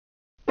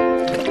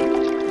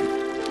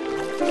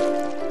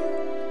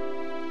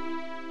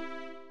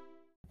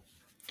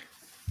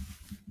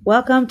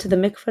Welcome to the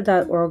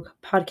mikvah.org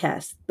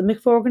podcast. The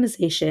mikvah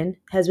organization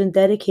has been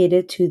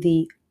dedicated to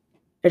the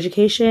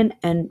education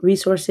and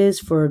resources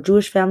for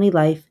Jewish family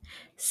life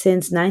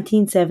since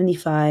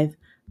 1975,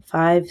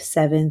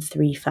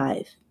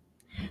 5735.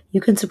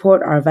 You can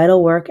support our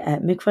vital work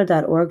at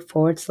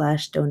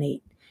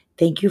mikvah.org/donate.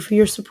 Thank you for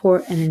your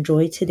support and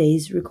enjoy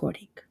today's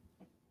recording.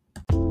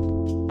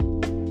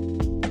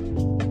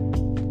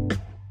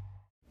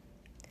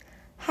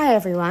 Hi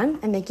everyone,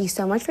 and thank you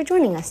so much for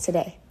joining us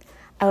today.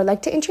 I would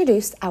like to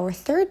introduce our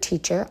third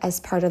teacher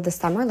as part of the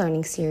summer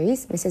learning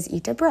series, Mrs.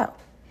 Ita Bro.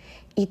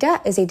 Ita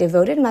is a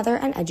devoted mother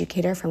and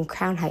educator from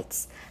Crown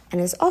Heights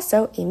and is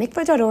also a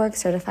mikvah.org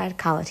certified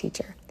Kala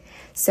teacher.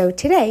 So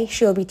today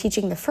she will be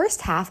teaching the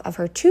first half of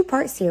her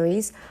two-part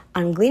series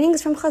on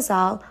gleanings from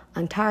Chazal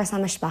on Taharas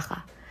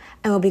Hamishpacha,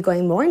 and will be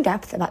going more in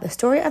depth about the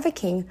story of a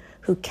king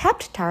who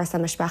kept Taharas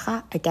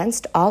Hamishpacha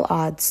against all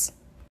odds.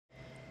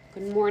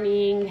 Good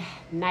morning.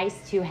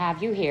 Nice to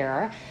have you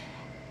here.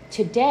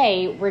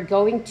 Today, we're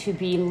going to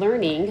be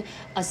learning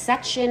a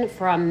section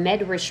from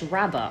Medrash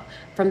Rabbah,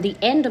 from the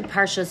end of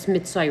Parshas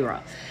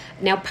Mitzorah.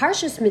 Now,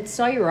 Parshas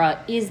Mitzorah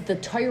is the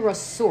Torah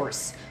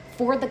source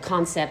for the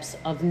concepts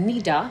of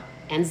Nida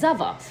and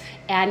Zava.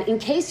 And in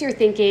case you're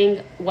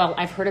thinking, well,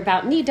 I've heard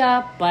about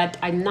Nida, but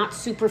I'm not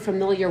super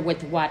familiar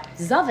with what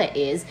Zava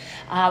is,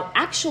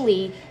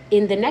 actually,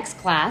 in the next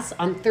class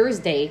on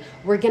Thursday,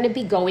 we're going to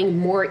be going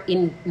more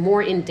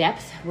in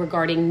depth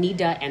regarding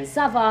Nida and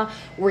Zava.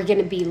 We're going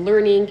to be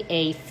learning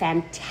a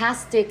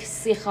fantastic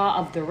Sikha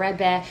of the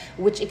Rebbe,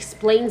 which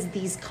explains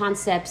these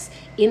concepts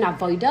in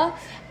Avodah.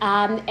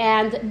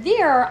 And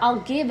there, I'll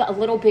give a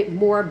little bit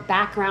more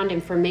background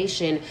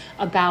information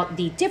about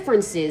the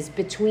differences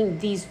between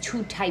these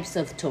two types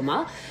of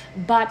Tumah.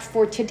 But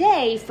for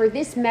today, for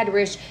this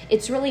Medrash,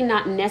 it's really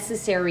not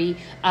necessary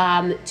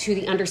to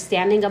the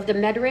understanding of the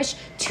Medrash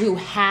to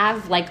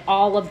have like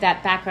all of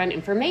that background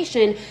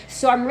information.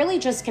 So I'm really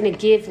just going to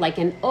give like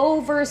an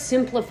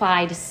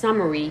oversimplified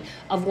summary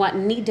of what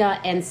Nida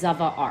and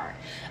Zava are.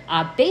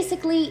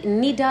 Basically,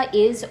 Nida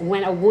is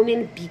when a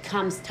woman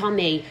becomes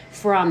tameh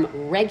from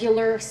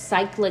regular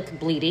cyclic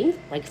bleeding,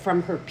 like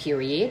from her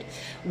period,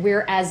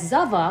 whereas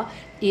Zava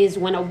is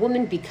when a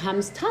woman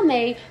becomes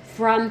tameh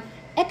from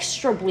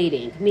extra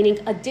bleeding, meaning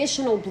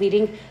additional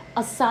bleeding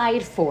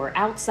outside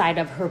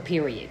of her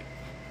period.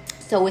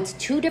 So it's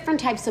two different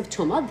types of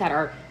tumah that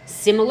are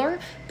similar,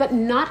 but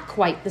not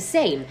quite the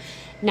same.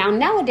 Now,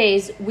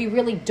 nowadays, we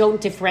really don't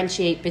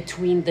differentiate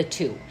between the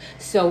two.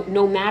 So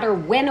no matter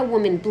when a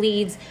woman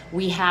bleeds,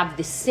 we have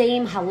the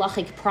same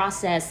halachic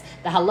process.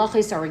 The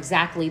halachis are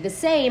exactly the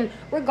same,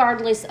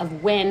 regardless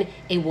of when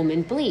a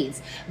woman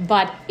bleeds.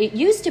 But it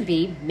used to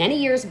be,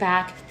 many years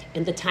back,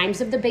 in the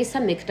times of the Beis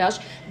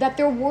HaMikdash, that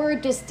there were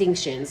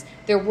distinctions.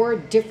 There were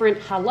different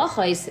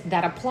halachos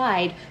that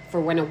applied for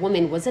when a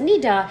woman was a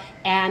nida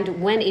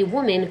and when a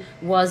woman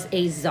was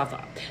a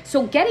zava.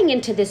 So getting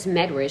into this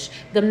medrash,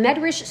 the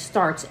medrash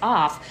starts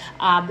off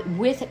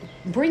with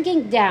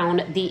bringing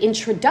down the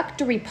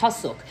introductory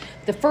pasuk.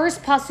 The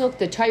first pasuk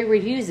the Torah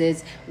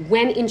uses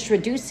when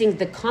introducing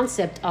the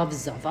concept of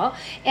zava.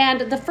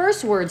 And the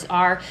first words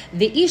are,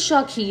 the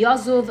isha ki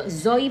yazuv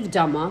zoiv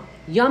dama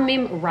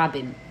yamim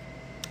rabim.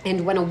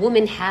 And when a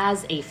woman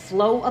has a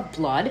flow of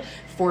blood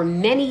for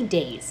many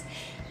days.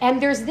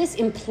 And there's this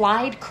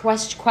implied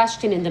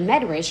question in the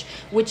Medrash,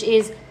 which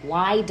is,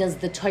 why does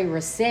the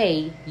Torah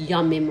say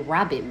Yamim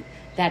Rabim,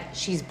 that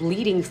she's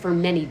bleeding for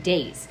many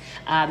days?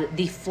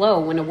 The flow,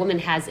 when a woman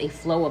has a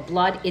flow of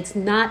blood, it's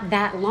not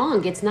that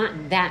long. It's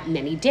not that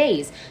many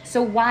days.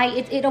 So why,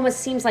 it almost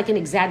seems like an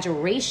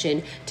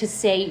exaggeration to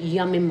say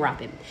Yamim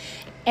Rabim.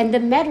 And the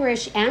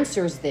Medrash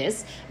answers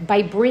this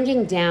by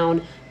bringing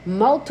down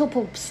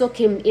multiple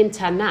psukim in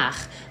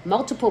Tanakh,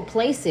 multiple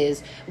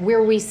places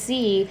where we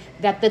see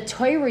that the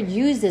Torah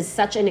uses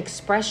such an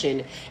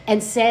expression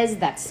and says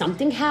that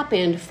something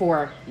happened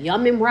for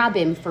Yamim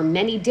Rabim, for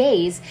many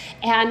days,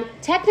 and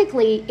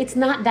technically it's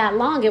not that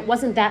long, it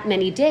wasn't that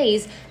many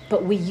days,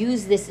 but we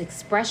use this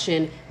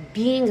expression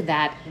being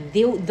that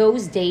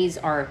those days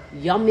are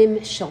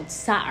Yamim Shel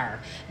Tsa'ar.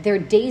 They're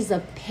days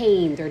of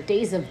pain, they're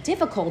days of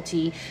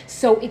difficulty,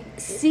 so it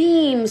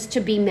seems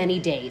to be many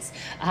days.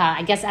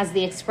 I guess as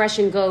the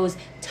expression goes,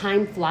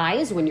 time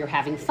flies when you're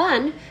having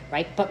fun,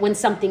 right? But when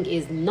something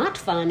is not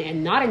fun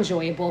and not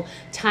enjoyable,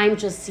 time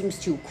just seems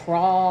to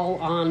crawl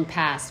on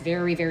past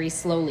very, very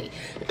slowly.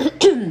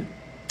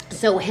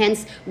 So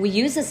hence, we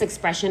use this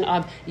expression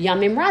of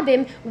Yamim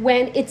Rabim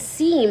when it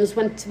seems,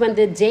 when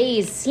the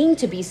days seem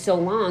to be so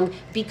long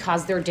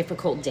because they're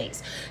difficult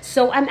days.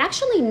 So I'm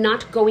actually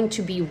not going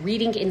to be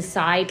reading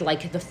inside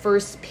like the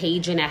first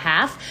page and a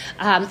half.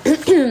 I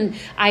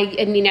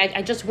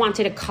just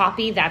wanted to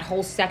copy that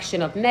whole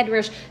section of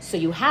Medrash so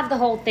you have the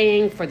whole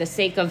thing for the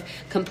sake of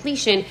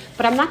completion,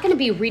 but I'm not going to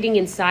be reading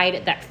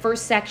inside that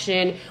first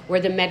section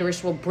where the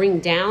Medrash will bring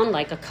down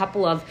like a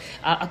couple of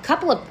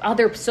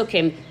other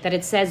psukim that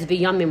it says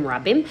V'yamim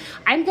Rabim.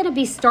 I'm going to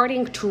be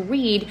starting to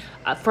read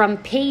from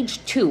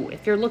page 2.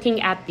 If you're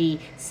looking at the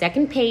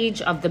second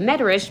page of the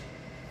Medrash,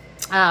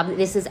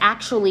 This is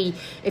actually,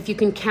 if you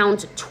can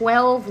count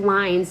 12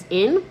 lines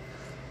in,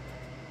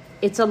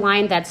 it's a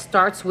line that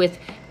starts with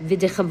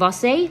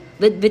Vidichavasa,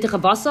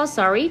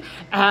 sorry.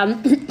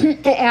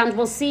 And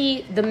we'll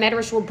see the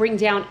Medrash will bring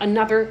down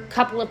another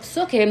couple of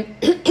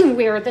psukim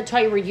where the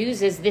Torah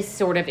uses this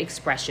sort of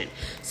expression.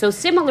 So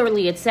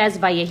similarly, it says,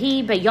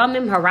 Vayehi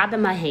beyamim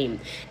harabim ahem.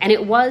 And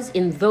it was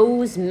in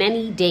those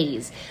many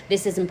days.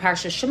 This is in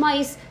Parsha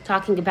Shemais,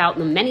 talking about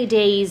the many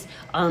days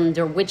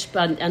under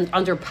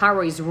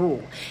Paro's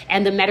rule.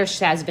 And the Medrash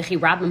says, V'chi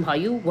rabim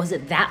hayu, was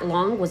it that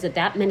long? Was it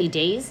that many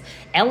days?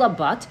 Ela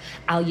but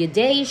al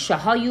yedei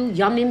shahayu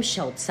yamim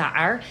shel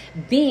tsa'ar,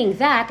 being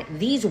that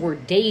these were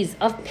days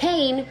of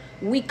pain,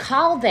 we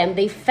call them,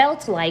 they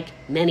felt like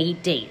many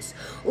days.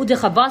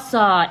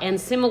 Udechavasa,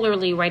 and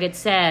similarly, right, it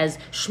says,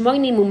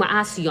 Shmoini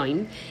muma'as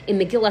yoim. In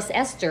Megillas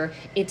Esther,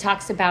 it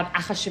talks about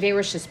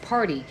Achashverosh's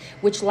party,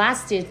 which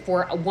lasted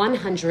for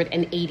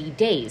 180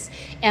 days.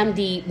 And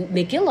the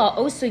Megillah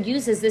also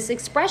uses this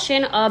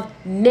expression of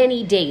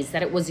many days,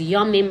 that it was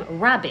Yomim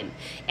Rabim.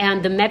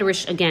 And the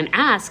Medrash again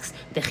asks,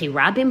 Dechi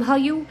Rabim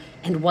hayu?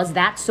 And was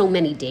that so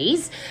many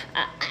days?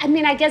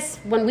 I guess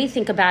when we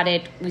think about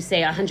it, we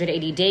say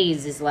 180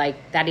 days is like,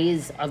 that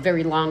is a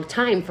very long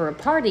time for a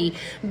party.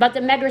 But the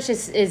Medrash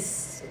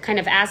is kind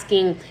of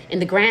asking, in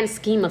the grand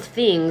scheme of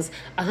things,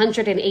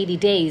 180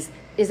 days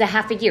is a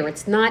half a year.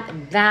 It's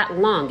not that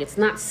long. It's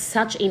not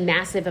such a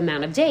massive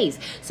amount of days.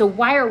 So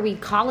why are we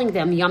calling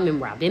them Yamim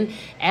Rabim?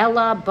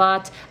 Ella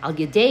but al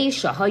yedei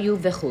shahayu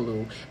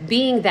v'chulu.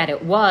 Being that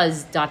it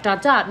was ...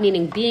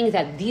 meaning being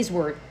that these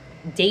were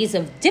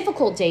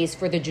difficult days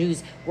for the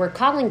Jews, we're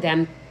calling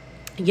them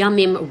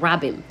Yamim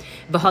Rabim.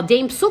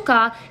 V'hadeim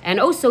psuka, and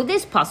also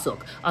this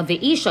pasuk of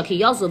the Isha ki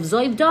yazov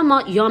zoiv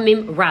dama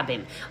Yamim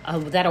Rabim,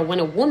 that when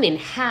a woman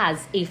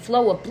has a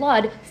flow of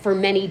blood for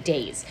many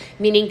days.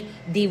 Meaning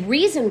the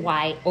reason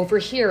why over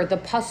here the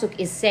pasuk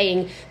is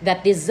saying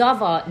that the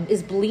zava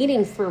is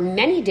bleeding for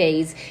many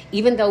days,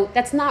 even though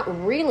that's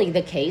not really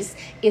the case,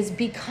 is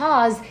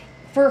because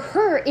for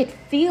her, it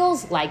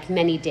feels like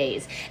many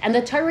days. And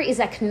the Torah is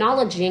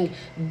acknowledging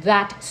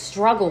that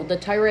struggle. The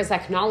Torah is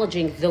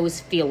acknowledging those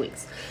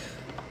feelings.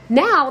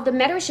 Now, the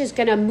Medrash is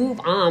going to move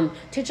on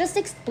to just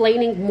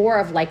explaining more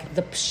of like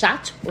the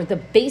pshat, or the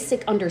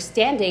basic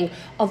understanding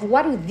of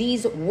what do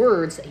these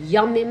words,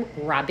 Yamim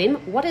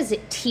Rabim, what does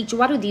it teach?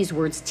 What do these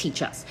words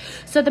teach us?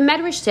 So the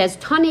Medrash says,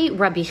 Tani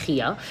Rabbi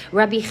Chia.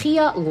 Rabbi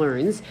Chia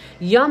learns,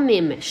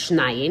 Yamim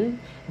Shnayim,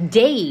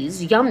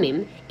 days,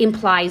 Yamim,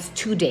 implies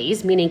 2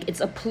 days, meaning it's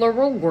a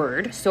plural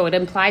word, so it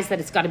implies that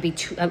it's got to be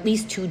at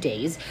least 2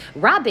 days.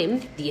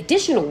 Rabim, the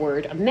additional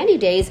word of many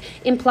days,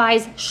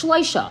 implies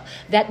shloisha,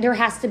 that there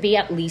has to be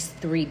at least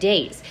 3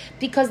 days.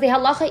 Because the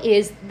halacha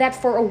is that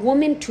for a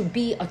woman to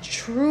be a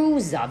true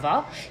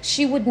zava,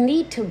 she would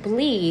need to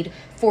bleed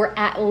for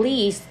at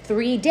least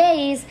 3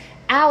 days,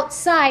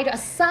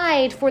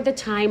 aside for the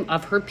time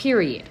of her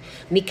period.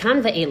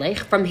 Mikan ve'elech,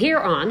 from here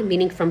on,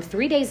 meaning from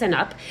 3 days and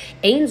up,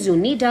 ein zu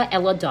nida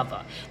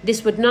eladava.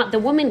 The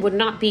woman would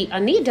not be a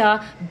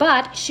nida,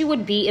 but she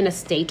would be in a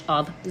state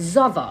of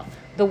zava.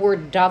 The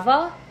word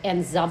dava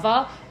and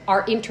zava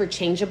are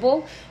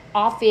interchangeable.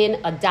 Often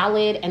a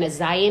dalid and a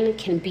zayin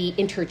can be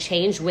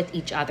interchanged with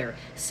each other.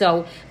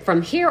 So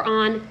from here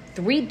on,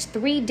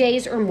 three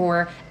days or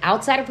more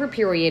outside of her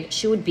period,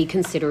 she would be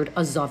considered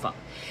a zava.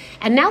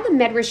 And now the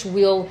Medrash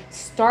will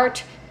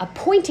start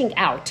pointing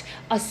out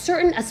a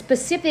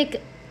specific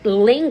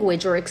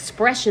language or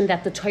expression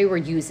that the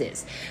Torah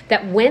uses.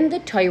 That when the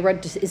Torah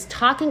is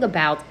talking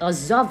about a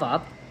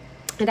zava,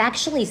 it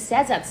actually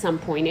says at some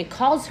point, it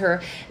calls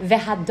her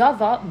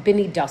vehadava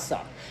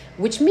binidasa,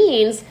 which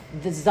means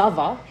the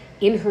zava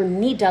in her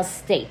nida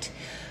state,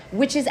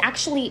 which is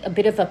actually a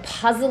bit of a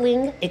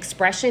puzzling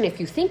expression if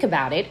you think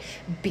about it,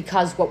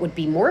 because what would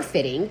be more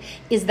fitting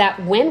is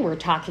that when we're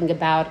talking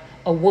about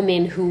a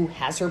woman who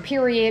has her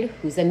period,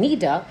 who's a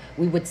nida,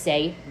 we would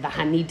say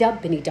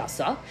v'hanida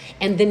b'nidasa,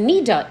 and the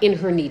nida in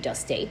her nida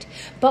state.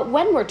 But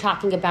when we're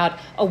talking about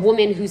a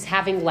woman who's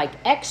having like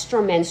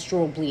extra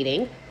menstrual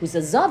bleeding, who's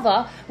a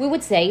zava, we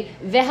would say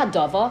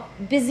v'hadava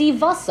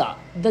b'zivasa,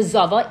 the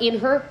zava in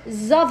her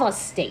zava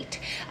state.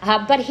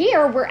 But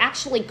here we're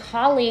actually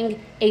calling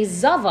a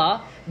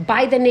zava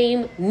by the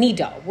name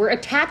nida. We're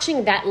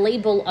attaching that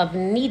label of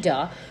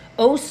nida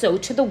also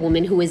to the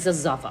woman who is a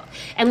zava.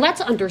 And let's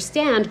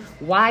understand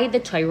why the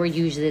Torah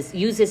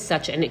uses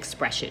such an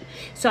expression.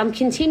 So I'm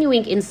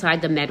continuing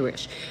inside the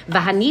Medrash.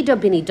 V'hanida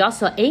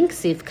b'nidasa ein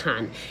ksiv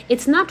kan.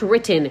 It's not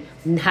written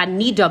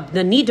hanida,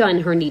 the nida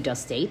in her nida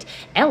state,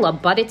 ella,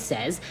 but it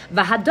says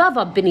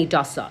v'hadava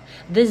b'nidasa,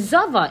 the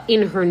zava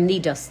in her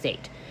nida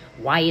state.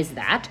 Why is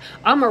that?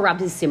 Amar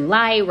Rabbi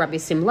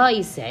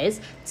Simlai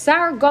says,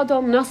 Tsar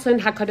Gadol Nasan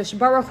HaKadosh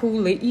Baruch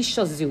Hu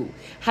Leisha Zu.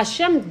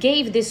 Hashem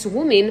gave this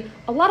woman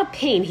a lot of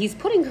pain. He's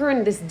putting her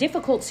in this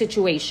difficult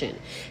situation.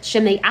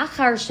 Shemei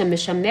Achar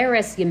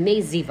Shemishameres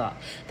Yemei Ziva.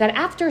 That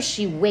after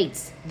she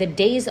waits the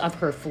days of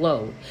her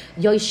flow,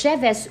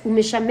 Yoisheves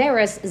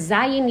Umishameres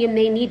Zayin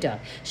Yemei Nida.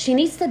 She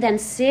needs to then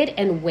sit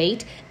and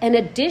wait an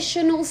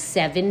additional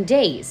 7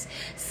 days.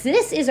 So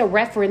this is a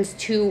reference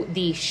to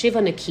the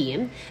Shiva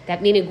Nakiyim.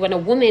 That meaning when a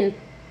woman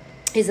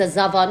is a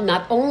zava,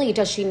 not only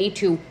does she need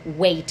to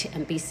wait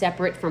and be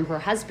separate from her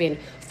husband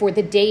for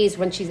the days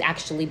when she's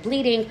actually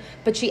bleeding,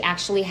 but she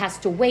actually has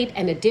to wait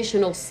an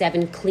additional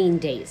 7 clean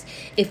days.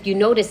 If you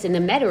notice in the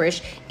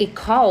Medrash, it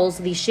calls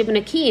the Shiva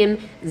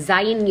Nakiyim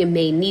Zayin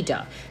Yemei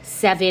Nida,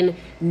 7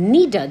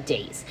 Nida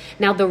days.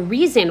 Now, the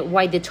reason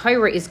why the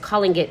Torah is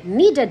calling it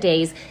Nida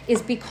days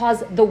is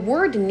because the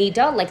word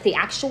Nida, like the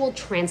actual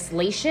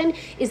translation,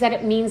 is that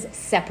it means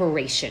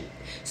separation.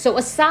 So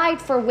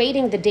aside for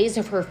waiting the days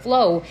of her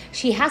flow,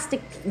 she has to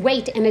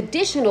wait an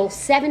additional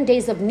 7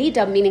 days of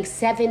nida, meaning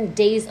 7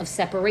 days of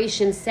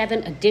separation,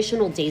 7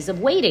 additional days of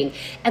waiting.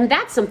 And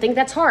that's something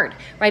that's hard,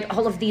 right?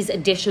 All of these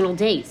additional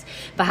days.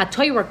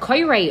 V'hatoyra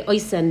koyrei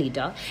oisa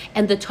nida,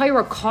 and the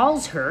Torah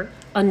calls her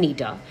a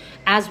nida.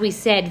 As we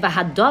said,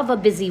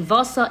 v'hadava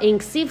bizivasa in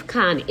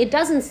ksivkan. It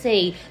doesn't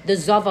say the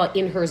zava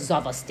in her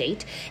zava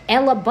state.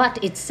 Ella,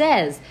 but it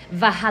says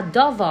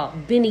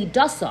v'hadava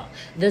binidasa,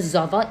 the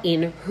zava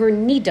in her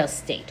nida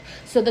state.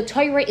 So the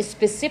Torah is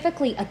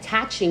specifically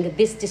attaching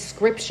this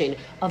description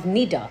of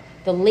nida,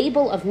 the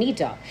label of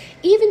nida,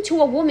 even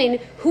to a woman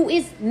who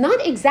is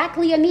not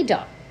exactly a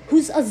nida,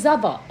 who's a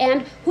zava,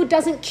 and who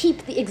doesn't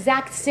keep the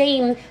exact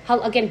same,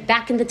 again,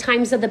 back in the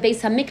times of the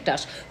Beis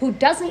HaMikdash, who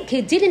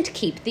didn't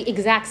keep the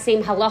exact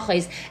same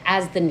halachas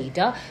as the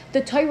nida. The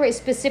Torah is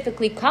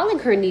specifically calling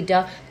her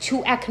nida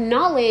to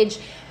acknowledge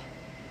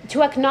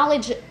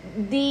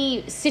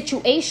the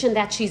situation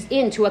that she's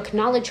in, to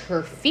acknowledge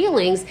her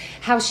feelings,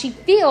 how she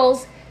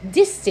feels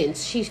distant.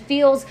 She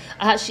feels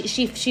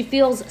she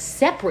feels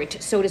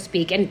separate, so to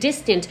speak, and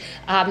distant,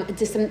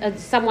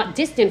 somewhat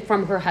distant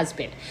from her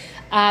husband.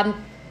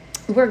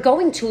 We're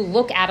going to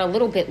look at a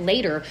little bit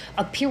later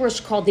a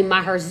pirush called the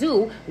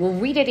Maharzu. We'll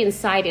read it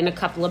inside in a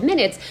couple of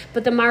minutes,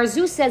 but the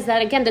Maharzu says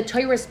that, again, the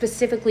Torah is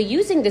specifically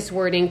using this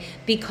wording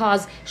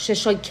because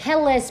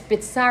sheshokeles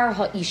bitsar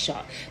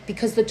ha'isha,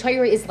 because the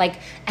Torah is like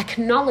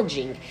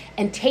acknowledging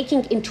and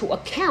taking into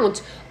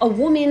account a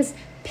woman's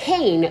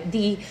pain,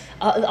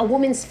 a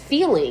woman's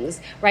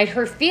feelings, right?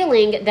 Her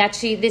feeling that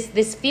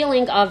this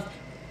feeling of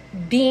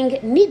being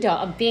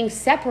nida, of being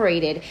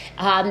separated,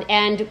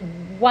 and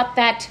what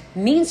that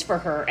means for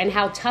her and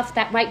how tough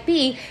that might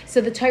be. So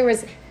the Torah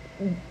is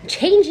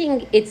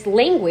changing its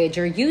language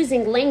or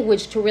using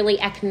language to really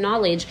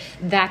acknowledge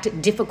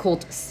that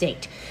difficult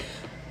state.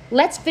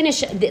 Let's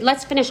finish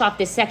off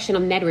this section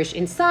of Medrash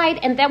inside,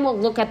 and then we'll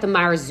look at the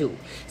Maharzu.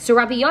 So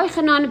Rabbi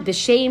Yochanan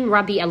b'shem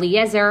Rabbi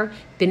Eliezer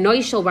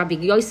b'noishel Rabbi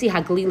Yossi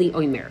Haglili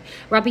Omer.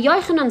 Rabbi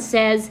Yochanan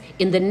says,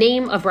 in the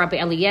name of Rabbi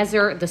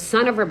Eliezer, the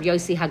son of Rabbi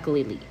Yossi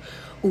Haglili,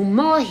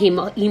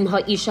 Umahim im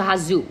ha'isha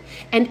hazu,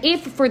 and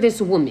if for this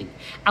woman,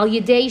 al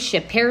yedei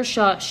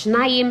shepersha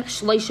shnayim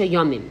shloisha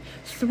yomim,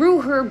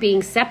 through her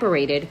being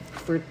separated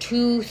for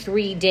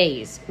 2-3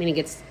 days, meaning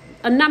it's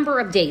a number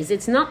of days,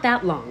 it's not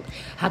that long.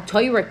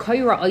 HaTorah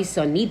koira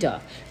oisa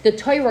nida, the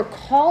Torah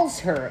calls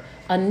her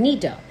a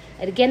nida.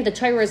 And again, the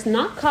Torah is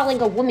not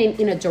calling a woman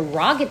in a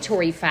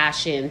derogatory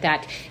fashion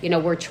that,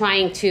 we're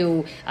trying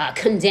to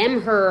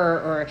condemn her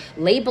or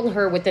label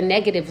her with a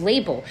negative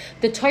label.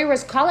 The Torah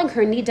is calling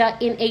her nida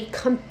in a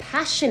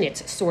compassionate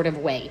sort of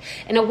way,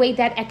 in a way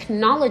that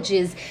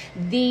acknowledges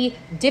the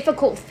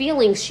difficult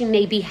feelings she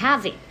may be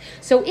having.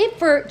 So if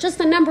for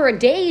just a number of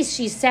days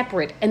she's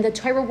separate, and the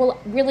Torah will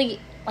really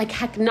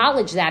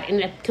acknowledge that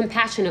in a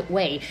compassionate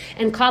way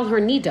and call her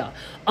nida.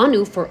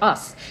 Anu, for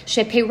us,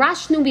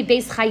 sheperashnu mi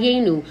beis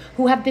chayenu,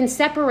 who have been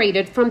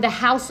separated from the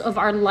house of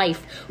our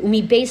life,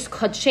 umi beis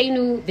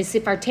kodshenu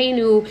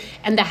v'sifartenu,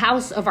 and the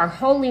house of our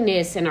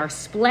holiness and our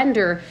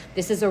splendor.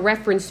 This is a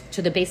reference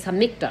to the Beis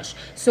HaMikdash.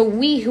 So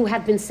we who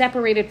have been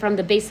separated from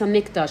the Beis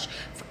HaMikdash,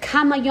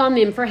 kama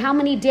yomim, for how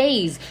many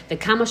days, the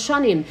kama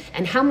shanim,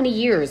 and how many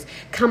years,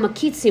 kama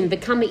kitzim, the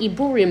kama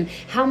iburim,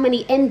 how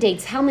many end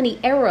dates, how many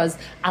eras,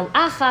 al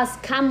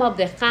achas, kama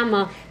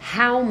v'chama,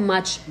 how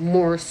much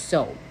more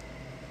so.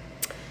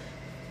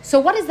 So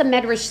what is the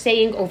Medrash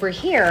saying over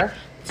here?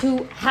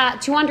 To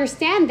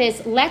understand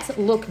this, let's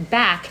look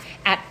back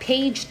at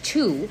page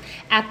 2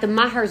 at the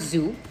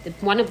Maharzu,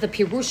 one of the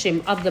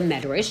Pirushim of the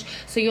Medrash.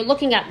 So you're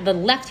looking at the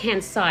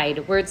left-hand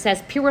side where it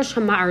says Pirush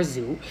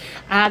HaMaharzu.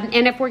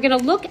 And if we're going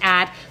to look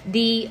at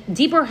the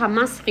Dibur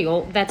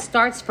HaMaschil that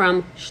starts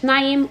from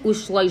Shnayim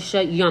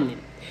Ushloisha Yomim.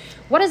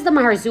 What does the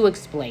Maharzu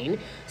explain?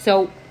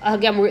 So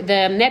again,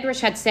 the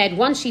Medrash had said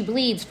once she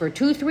bleeds for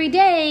 2-3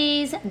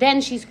 days, then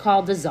she's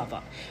called a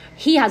Zava.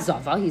 He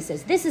hazava, he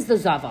says, this is the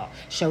zava.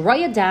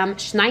 Sharoy adam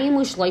shnayim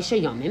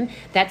u'shloisha yomim,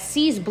 that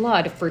sees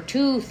blood for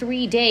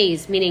 2-3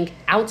 days, meaning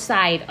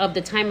outside of the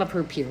time of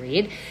her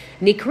period.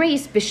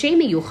 Nikreis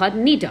b'shem yuchad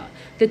nida.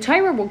 The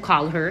Torah will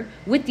call her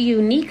with the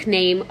unique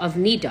name of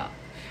nida.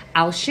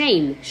 Al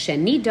shem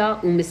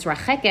shenida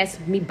u'misrachekes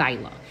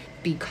mibaila.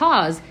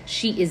 Because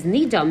she is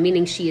nida,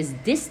 meaning she is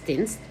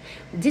distanced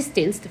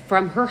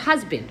from her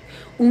husband.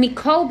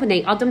 Umikol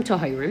b'nei adam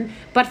tahirim,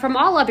 but from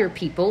all other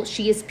people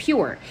she is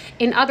pure.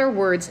 In other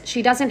words,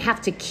 she doesn't have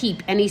to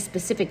keep any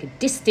specific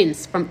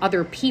distance from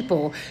other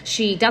people.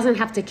 She doesn't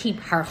have to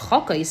keep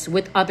harchokos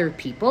with other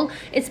people.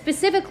 It's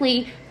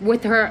specifically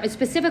with her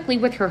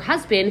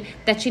husband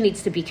that she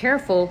needs to be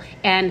careful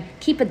and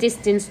keep a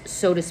distance,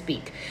 so to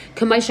speak.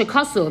 Kamaisha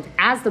kasov,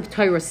 as the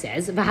Torah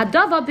says,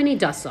 v'hadava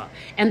b'nidasa,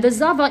 and the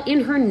zava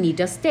in her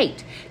nida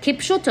state.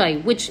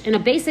 Kipshutai, which in a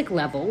basic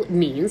level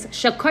means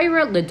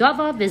shakaira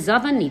ledava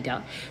v'zava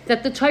nida,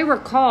 that the Torah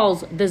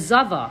calls the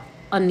zava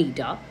a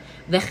nida,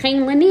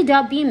 v'chein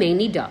lenida b'mei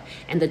nida,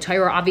 and the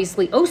Torah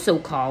obviously also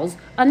calls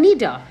a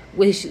nida,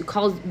 which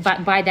calls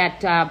by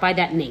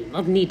that name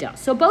of nida.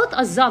 So both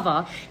a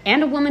zava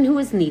and a woman who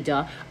is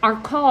nida are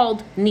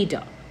called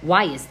nida.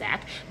 Why is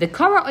that? The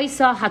Kara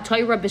Oisa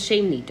HaTorah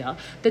B'Shem Nida,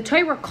 the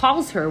Torah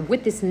calls her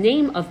with this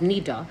name of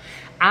Nida,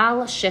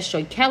 Al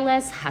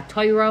Sheshoikeles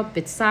HaTorah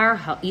B'Tsar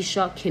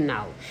Ha'isha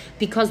Kinal,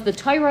 because the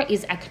Torah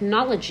is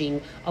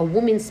acknowledging a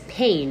woman's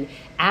pain,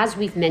 as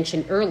we've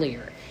mentioned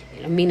earlier.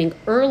 Meaning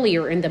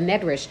earlier in the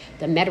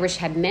Medrash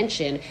had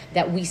mentioned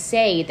that we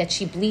say that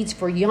she bleeds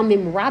for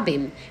Yomim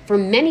Rabim, for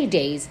many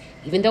days,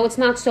 even though it's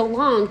not so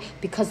long,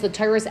 because the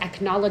Torah is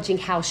acknowledging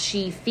how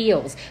she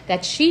feels,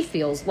 that she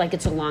feels like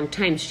it's a long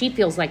time, she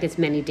feels like it's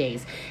many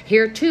days.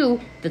 Here too,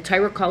 the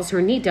Torah calls her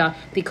Nida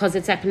because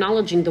it's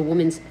acknowledging the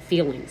woman's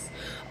feelings.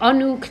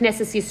 Anu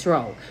Knesset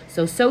Yisrael,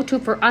 so too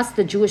for us,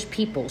 the Jewish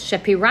people,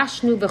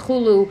 Shepirashnu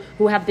v'chulu,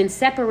 who have been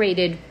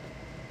separated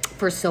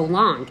for so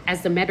long,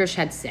 as the Medrash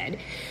had said,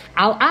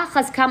 Al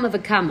achas kama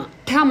v'kama,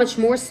 how much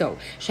more so,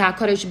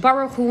 Sha'akadosh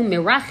Baruch Hu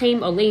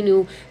mirachem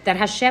aleinu, that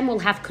Hashem will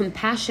have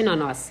compassion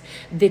on us,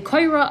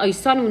 v'koira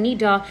oisanu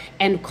nida,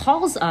 and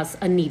calls us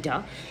a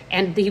nida,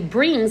 and he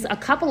brings a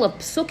couple of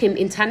psukim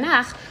in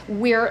Tanakh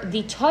where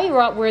the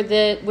Torah, where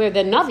the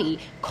Navi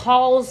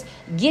calls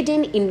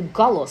Gidin in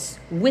Galus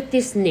with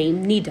this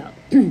name nida.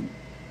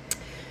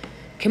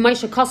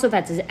 Kemaisha Kosov,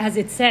 as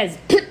it says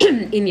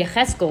in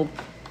Yecheskel,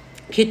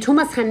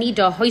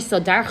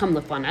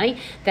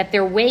 that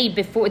their way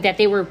before, that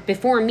they were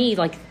before me,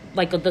 like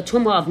the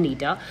Tumah of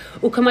Nida,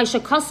 Ukamaisha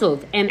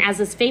Kosov, and as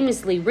is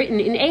famously written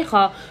in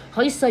Eicha,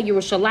 Hoisa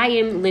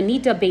Yerushalayim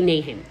Lenida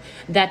Beinehim,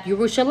 that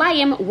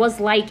Yerushalayim was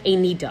like a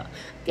Nida.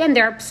 Again,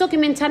 there are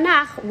psukim in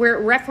Tanakh where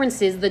it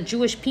references the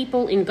Jewish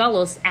people in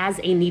Galus as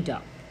a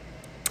Nida.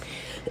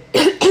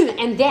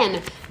 And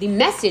then the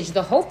message,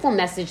 the hopeful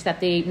message that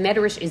the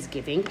Medrash is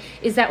giving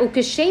is that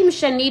ukashem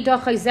shenida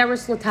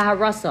chayzeres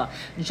l'taharasa,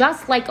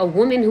 just like a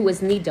woman who is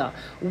nida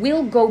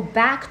will go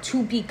back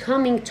to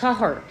becoming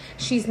tahar.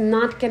 She's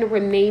not going to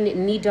remain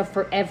nida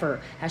forever.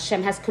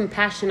 Hashem has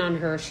compassion on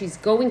her. She's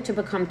going to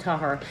become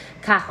tahar.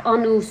 Kach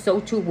anu,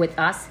 so too with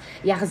us.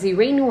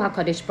 Yachzirenu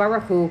hakadosh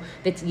baruch hu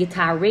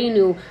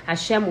v'yitarenu.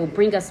 Hashem will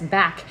bring us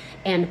back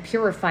and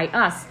purify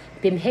us.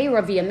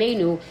 Bimheira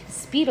v'yameinu,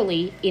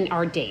 speedily in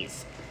our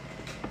days.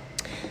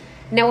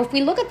 Now, if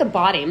we look at the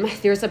bottom,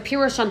 there's a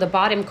pirush on the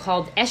bottom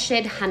called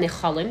Eshed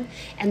HaNechalim,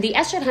 and the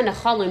Eshed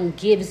HaNechalim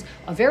gives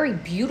a very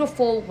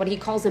beautiful, what he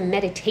calls a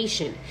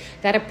meditation,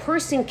 that a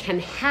person can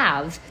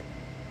have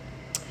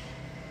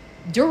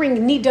during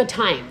Nida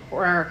time,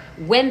 or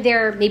when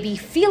they're maybe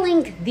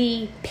feeling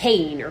the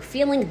pain or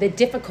feeling the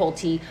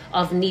difficulty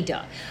of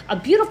Nida. A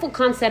beautiful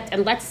concept,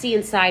 and let's see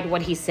inside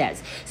what he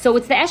says. So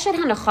it's the Eshed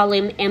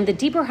HaNechalim, and the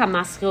Dibur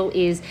HaMaschil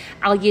is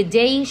Al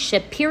Yedei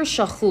Shepir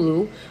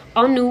Shachulu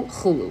Anu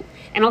Chulu.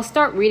 And I'll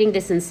start reading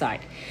this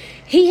inside.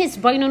 He is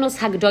Bainonus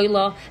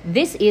Hagdoila.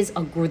 This is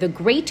the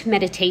great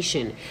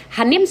meditation.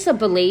 Hanimsa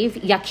belev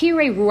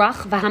Yakire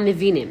Ruach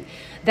V'Hamevinim,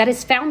 that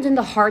is found in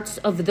the hearts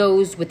of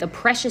those with a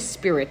precious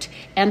spirit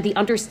and the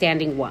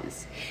understanding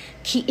ones.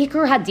 Ki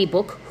Iker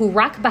Hadibuk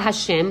Hurak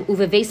Bahashem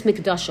Uveves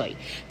Mikdashay,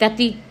 that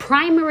the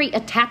primary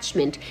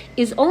attachment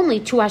is only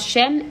to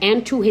Hashem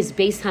and to his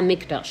Beis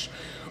Hamikdash.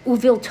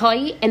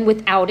 Uviltoi, and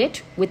without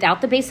it,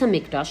 without the Beis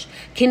Hamikdash,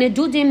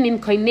 Kinedudim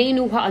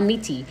Mimkoimenu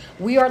Ha'amiti,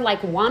 we are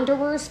like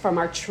wanderers from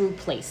our true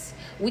place.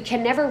 We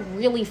can never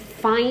really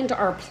find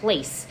our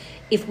place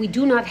if we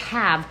do not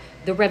have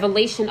the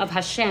revelation of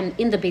Hashem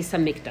in the Beis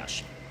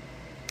Hamikdash.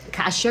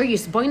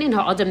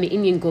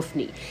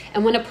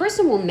 And when a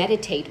person will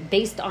meditate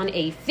based on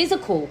a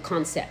physical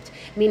concept,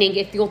 meaning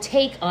if you'll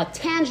take a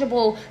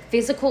tangible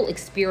physical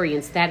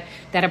experience that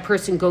a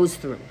person goes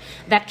through,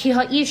 that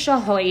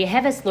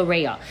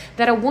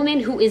that a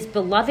woman who is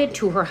beloved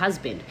to her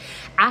husband,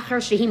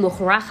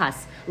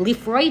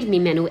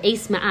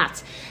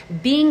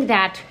 being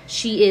that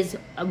she is,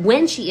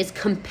 when she is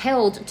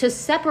compelled to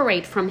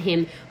separate from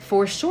him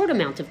for a short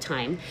amount of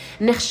time,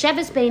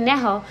 nechsheves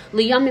beineha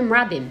liyamim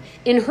rabim.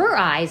 In her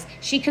eyes,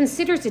 she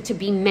considers it to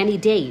be many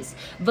days.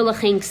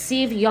 V'lechein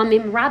ksiv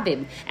yamim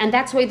rabim. And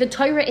that's why the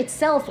Torah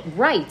itself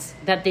writes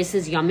that this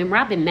is yamim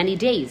rabim, many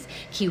days.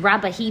 Ki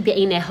rabahi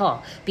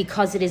beineha,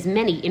 because it is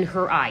many in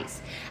her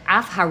eyes.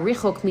 Af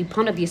harichok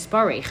mipanav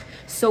yisparech.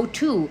 So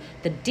too,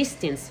 the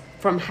distance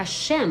from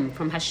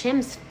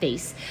Hashem's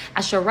face,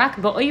 asharak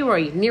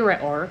ba'oiroi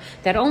niraor,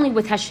 that only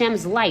with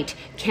Hashem's light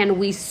can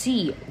we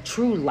see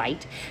true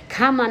light.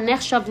 Kama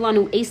nechshav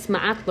lanu eis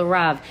ma'at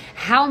l'rav.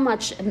 How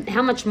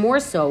much more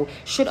so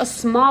should a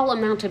small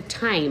amount of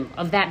time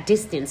of that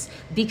distance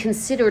be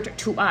considered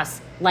to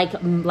us like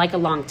a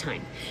long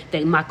time? The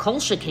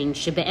makol shekain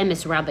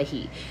shebe'emes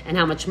rabahi, and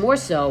how much more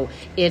so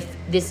if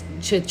this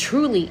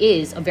truly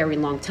is a very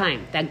long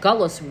time. That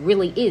galus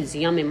really is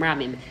yamim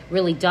rabim,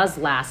 really does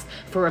last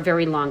for a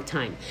very long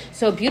time.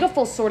 So a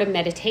beautiful sort of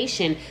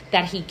meditation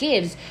that he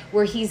gives,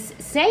 where he's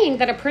saying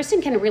that a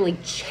person can really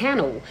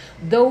channel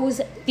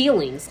those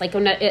feelings, like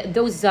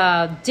those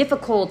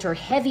difficult or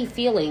heavy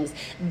feelings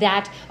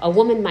that a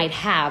woman might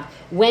have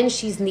when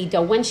she's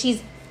nida, when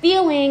she's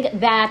feeling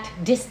that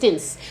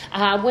distance,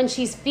 when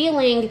she's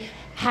feeling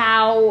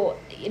how,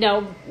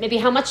 maybe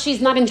how much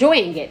she's not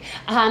enjoying it.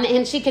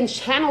 And she can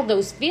channel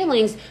those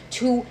feelings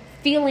to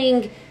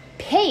feeling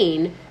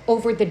pain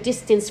over the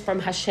distance from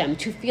Hashem,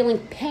 to feeling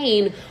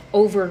pain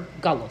over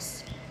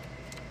galus.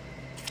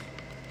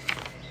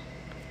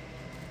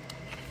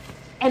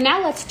 And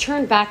now let's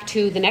turn back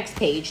to the next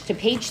page, to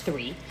page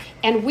 3.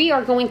 And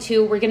we're going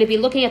to be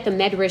looking at the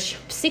Medrash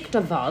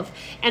Psikta Vav.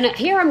 And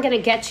here I'm going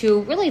to get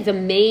to really the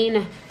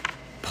main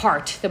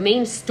part, the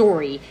main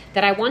story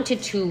that I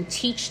wanted to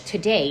teach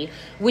today,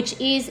 which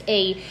is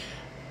a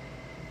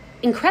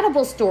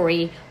incredible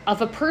story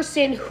of a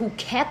person who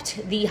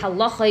kept these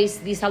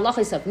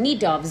halachos of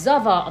nida, of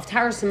zava, of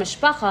Taharas and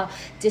Hamishpacha,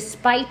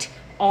 despite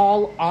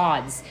all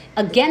odds,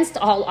 against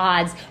all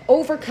odds,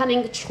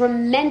 overcoming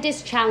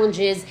tremendous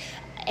challenges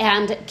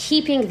and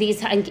keeping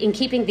these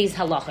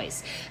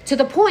halachos, to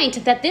the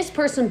point that this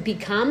person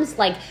becomes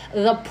like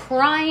the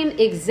prime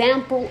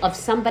example of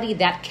somebody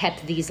that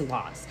kept these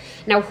laws.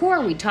 Now, who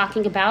are we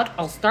talking about?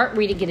 I'll start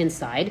reading it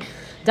inside.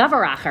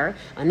 Davar acher,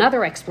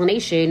 another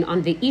explanation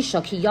on the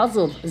isha ki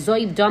yazov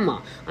zoiv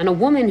dama, on a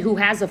woman who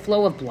has a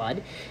flow of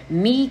blood.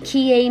 Mi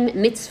kiyem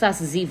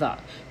mitzvahs ziva,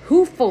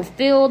 who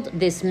fulfilled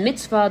this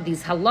mitzvah,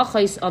 these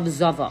halachos of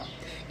zava.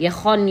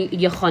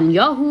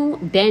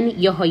 Yechonyahu ben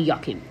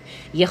Yehoyakim.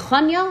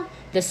 Yechanya,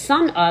 the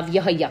son of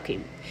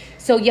Yehoyakim.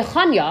 So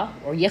Yechanya,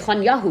 or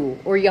Yechonyahu,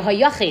 or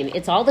Yehoyachin,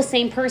 it's all the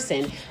same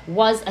person,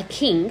 was a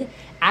king,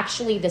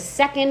 actually the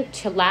second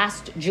to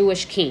last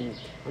Jewish king.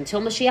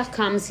 Until Mashiach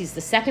comes, he's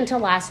the second to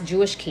last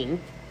Jewish king,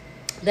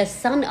 the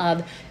son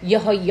of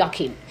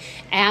Yehoyakim.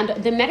 And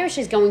the Medrash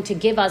is going to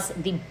give us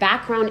the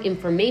background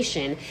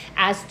information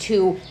as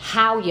to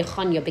how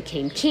Yechanya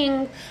became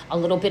king, a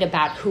little bit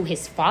about who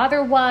his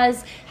father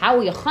was, how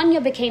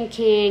Yechanya became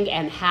king,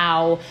 and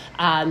how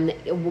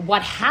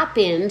what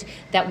happened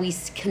that we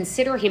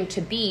consider him to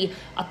be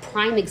a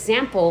prime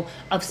example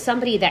of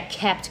somebody that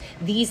kept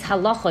these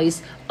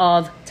halachos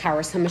of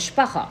Taharas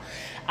Hamishpacha.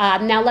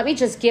 Now, let me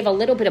just give a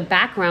little bit of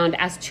background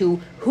as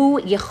to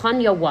who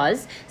Yechanya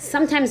was.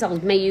 Sometimes I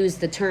may use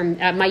the term,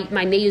 I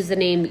may use the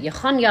name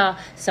Yechanya.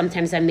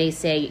 Sometimes I may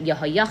say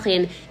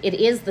Yehoyachin. It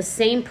is the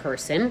same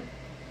person.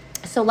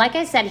 So like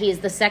I said, he is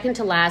the second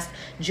to last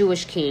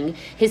Jewish king.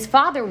 His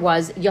father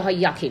was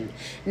Yehoyakim.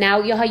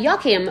 Now,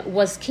 Yehoyakim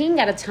was king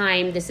at a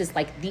time, this is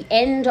like the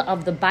end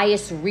of the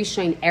Bayis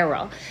Rishon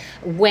era,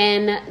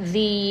 when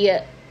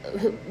the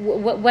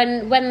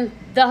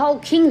whole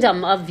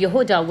kingdom of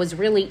Yehuda was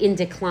really in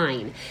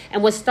decline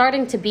and was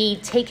starting to be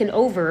taken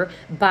over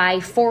by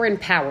foreign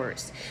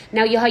powers.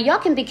 Now,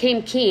 Yehoyakim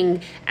became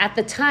king at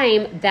the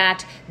time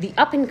that the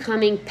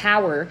up-and-coming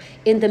power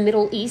in the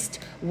Middle East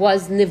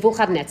was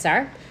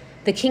Nebuchadnezzar,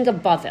 the king of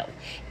Bavel.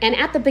 And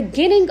at the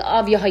beginning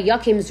of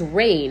Yehoyakim's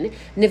reign,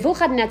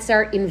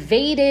 Nebuchadnezzar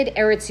invaded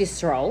Eretz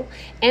Yisrael,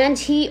 and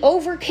he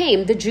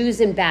overcame the Jews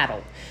in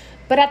battle.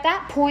 But at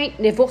that point,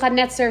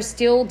 Nebuchadnezzar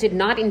still did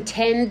not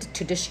intend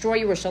to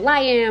destroy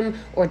Yerushalayim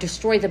or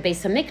destroy the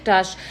Beis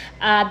Hamikdash.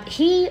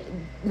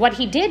 What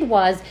he did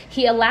was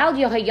he allowed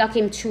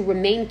Yehoyakim to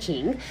remain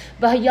king,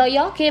 but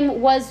Yehoyakim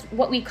was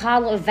what we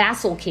call a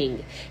vassal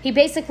king. He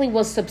basically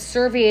was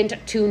subservient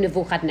to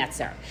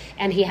Nebuchadnezzar,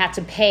 and he had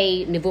to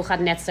pay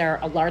Nebuchadnezzar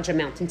a large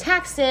amount in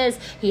taxes.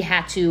 He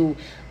had to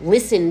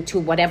listen to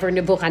whatever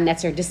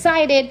Nebuchadnezzar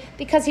decided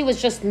because he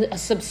was just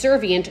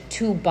subservient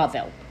to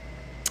Bavel.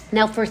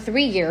 Now, for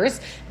 3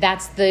 years,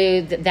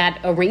 that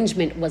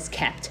arrangement was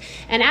kept.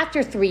 And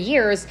after 3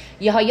 years,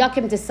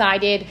 Yehoyakim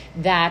decided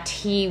that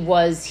he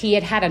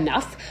had had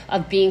enough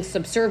of being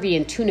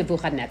subservient to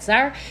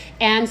Nebuchadnezzar,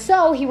 and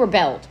so he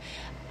rebelled.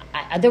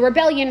 The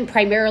rebellion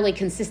primarily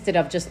consisted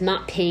of just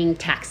not paying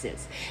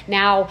taxes.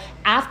 Now,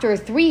 after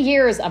 3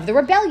 years of the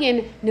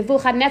rebellion,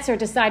 Nebuchadnezzar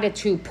decided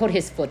to put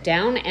his foot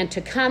down and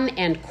to come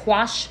and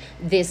quash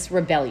this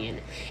rebellion.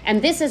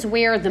 And this is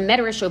where the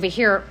Medrash over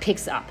here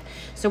picks up.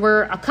 So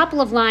we're a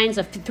couple of lines,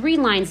 3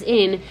 lines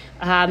in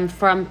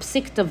from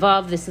Psik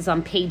Vav. This is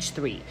on page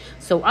 3.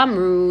 So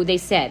Amru, they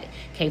said,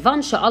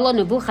 Kevan sha'ala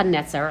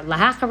Nebuchadnezzar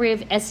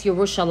lahachariv es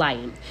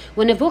Yerushalayim.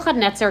 When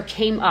Nebuchadnezzar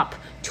came up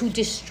to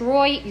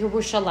destroy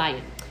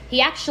Yerushalayim, he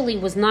actually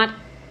was not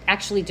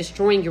actually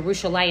destroying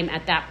Yerushalayim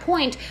at that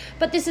point,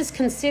 but this is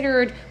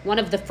considered one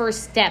of the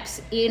first steps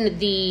in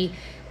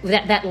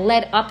that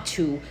led up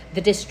to the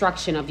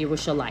destruction of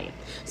Yerushalayim.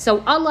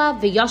 So Allah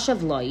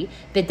v'yashav loy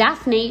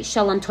b'Daphne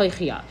shel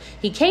Antochia.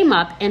 He came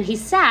up and he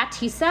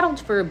settled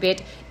for a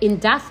bit in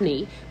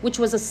Daphne, which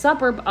was a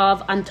suburb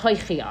of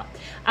Antochia.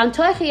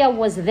 Antochia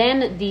was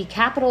then the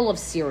capital of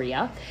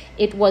Syria.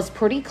 It was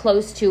pretty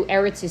close to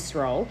Eretz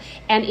Yisrael,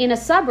 and in a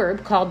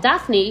suburb called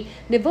Daphne,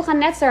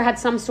 Nebuchadnezzar had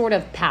some sort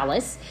of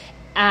palace.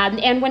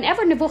 And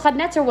whenever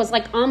Nebuchadnezzar was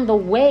on the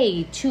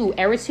way to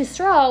Eretz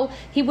Yisrael,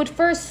 he would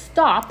first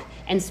stop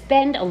and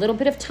spend a little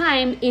bit of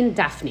time in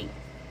Daphne.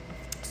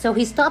 So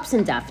he stops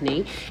in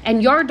Daphne,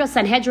 and Yarda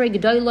Sanhedrin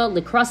Gedola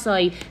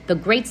Likrasai, the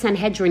great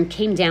Sanhedrin,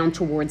 came down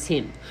towards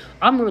him.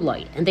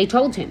 Amrulai, and they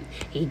told him,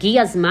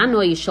 Higiyaz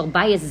Manoi shall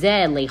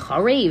bayazeh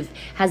lecharev.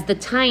 Has the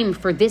time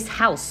for this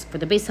house, for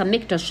the Beis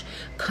Hamikdash,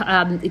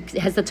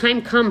 has the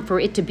time come for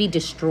it to be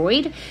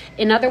destroyed?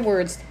 In other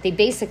words, they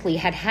basically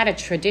had a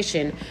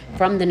tradition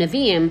from the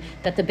Nevi'im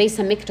that the Beis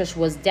Hamikdash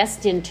was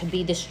destined to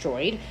be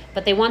destroyed,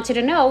 but they wanted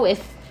to know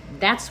if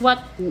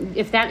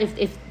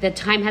the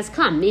time has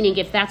come, meaning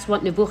if that's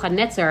what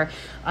Nebuchadnezzar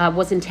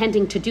was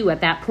intending to do at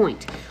that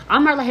point.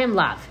 Amar lahem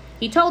lav.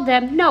 He told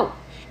them, no.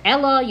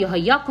 Ella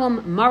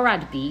Yehoyakim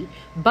marad bi,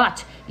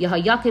 but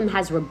Yehoyakim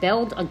has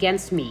rebelled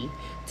against me.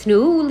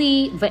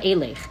 Tnuuli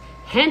ve'elech.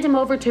 Hand him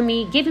over to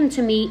me, give him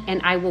to me, and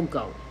I will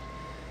go.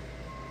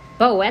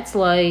 Bo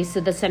etzloi, so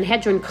the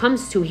Sanhedrin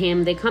comes to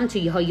him, they come to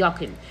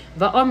Yehoyakim.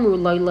 Va'amru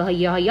lo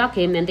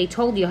Yehoyakim, and they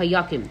told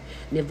Yehoyakim,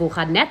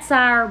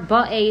 Nebuchadnezzar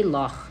ba'e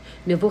loch.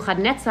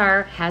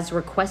 Nebuchadnezzar has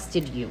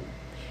requested you.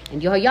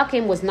 And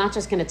Yehoyakim was not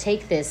just going to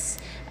take this,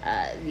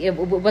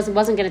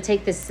 wasn't going to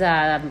take this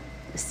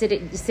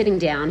sitting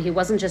down. He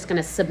wasn't just going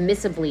to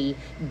submissively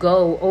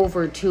go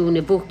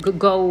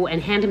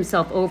and hand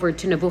himself over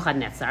to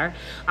Nebuchadnezzar.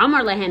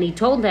 Amar lehen, he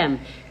told them,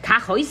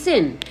 Kach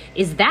hoisin,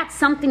 is that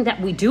something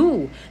that we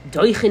do?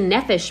 Doichin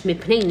nefesh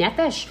mipnei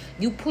nefesh.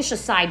 You push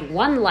aside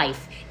one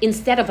life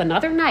instead of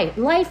another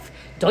life.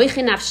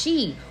 Doichin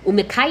nafshi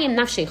umekayim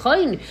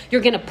nafshechoin.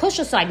 You're going to push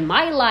aside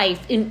my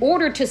life in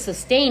order to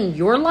sustain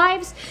your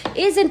lives?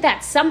 Isn't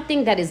that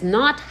something that is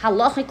not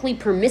halachically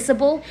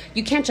permissible?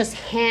 You can't just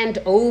hand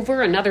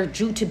over another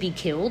Jew to be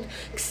killed.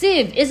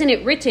 Ksiv, isn't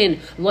it written,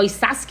 Lo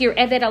saskir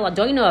eved al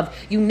adoinov,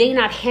 you may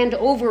not hand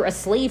over a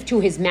slave to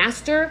his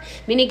master?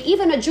 Meaning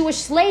even a Jewish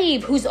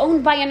slave who's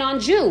owned by a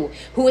non-Jew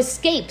who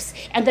escapes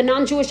and the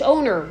non-Jewish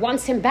owner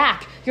wants him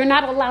back, you're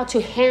not allowed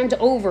to hand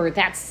over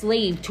that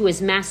slave to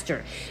his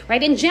master,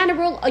 right? In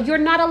general, you're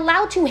not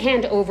allowed to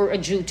hand over a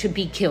Jew to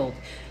be killed.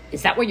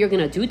 Is that what you're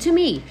going to do to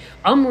me?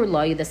 Amr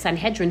loy, the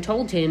Sanhedrin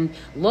told him,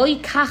 Loy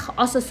kach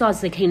asasa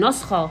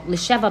zekenoscha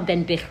l'Sheva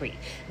ben Bichri.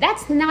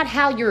 That's not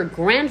how your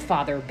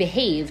grandfather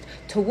behaved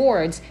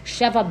towards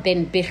Sheva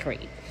ben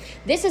Bichri.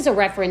 This is a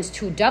reference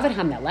to David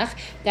HaMelech,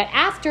 that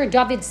after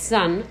David's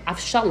son,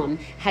 Avshalom,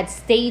 had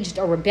staged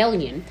a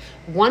rebellion,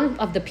 one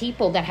of the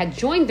people that had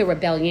joined the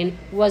rebellion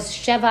was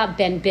Sheva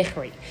ben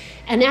Bichri.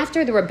 And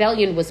after the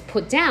rebellion was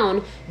put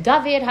down,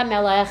 David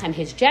HaMelech and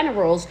his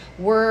generals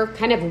were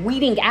kind of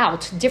weeding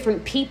out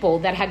different people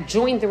that had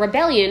joined the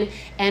rebellion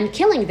and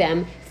killing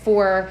them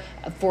for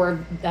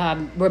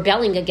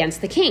rebelling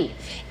against the king.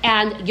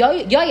 And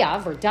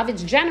Yoav, or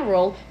David's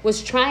general,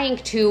 was trying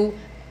to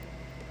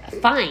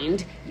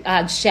find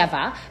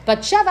Sheva, but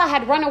Sheva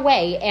had run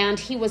away and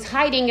he was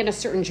hiding in a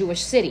certain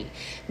Jewish city.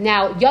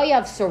 Now,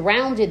 Yoav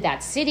surrounded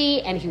that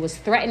city and he was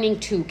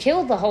threatening to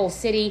kill the whole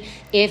city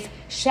if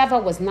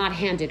Sheva was not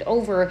handed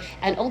over,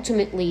 and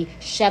ultimately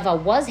Sheva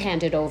was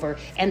handed over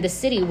and the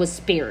city was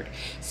spared.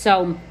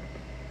 So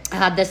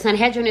the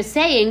Sanhedrin is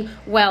saying,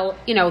 well,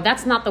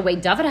 that's not the way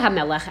David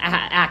HaMelech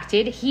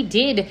acted. He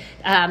did,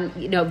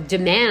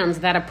 demand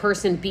that a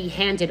person be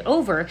handed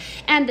over.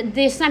 And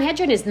the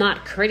Sanhedrin is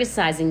not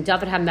criticizing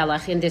David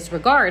HaMelech in this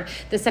regard.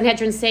 The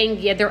Sanhedrin is saying,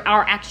 yeah, there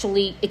are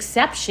actually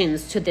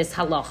exceptions to this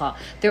halacha.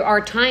 There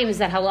are times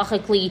that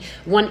halachically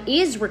one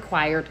is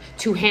required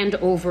to hand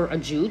over a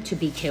Jew to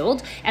be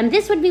killed. And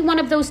this would be one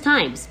of those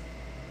times.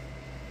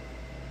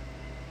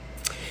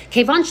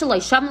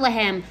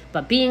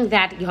 But being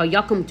that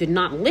Yehoyakim did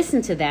not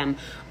listen to them,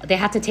 they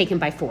had to take him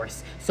by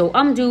force. So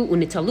Amdu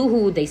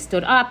unitaluhu, they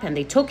stood up and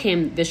they took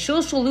him,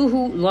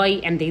 v'shulshuluhu loy,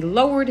 and they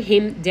lowered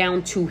him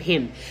down to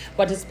him.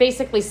 What it's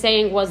basically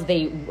saying was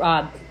they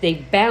tied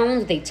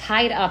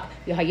up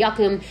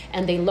Yehoyakim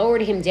and they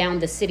lowered him down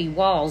the city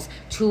walls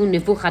to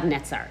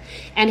Nebuchadnezzar.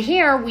 And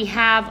here we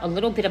have a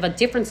little bit of a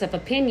difference of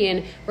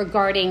opinion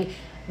regarding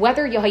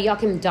whether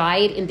Yehoiakim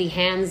died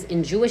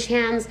in Jewish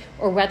hands,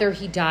 or whether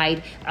he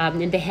died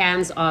in the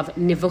hands of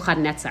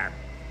Nebuchadnezzar.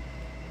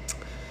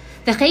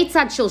 The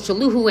Chaitzad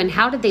Shilshaluhu, and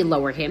how did they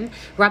lower him?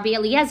 Rabbi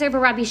Eliezer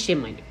and Rabbi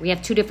Shimon. We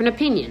have two different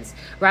opinions.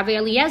 Rabbi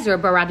Eliezer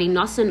bar Rabbi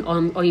Nosson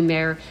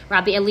Oimer.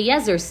 Rabbi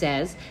Eliezer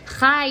says,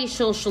 Chai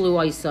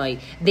Shilshalu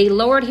Oisoi. They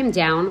lowered him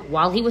down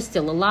while he was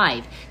still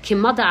alive.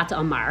 Kimadat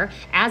Amar,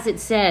 as it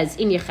says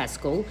in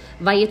Yecheskel,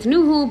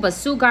 Vayetnuhu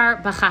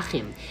basugar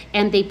bachachim.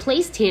 And they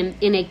placed him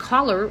in a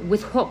collar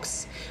with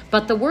hooks.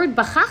 But the word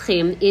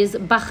bachachim is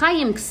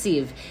bachayim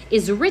ksiv,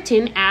 is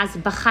written as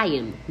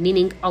bachayim,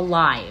 meaning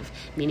alive,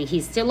 meaning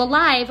he's still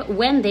alive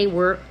when they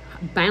were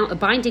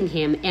binding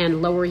him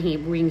and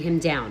lowering him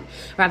down.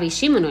 Rabbi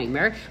Shimon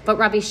Oimer, but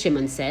Rabbi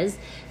Shimon says,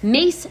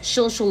 Meis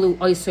shilshalu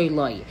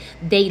oisoiloi.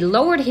 They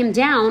lowered him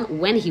down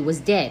when he was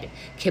dead.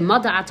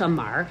 Kemadaat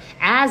Amar,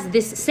 as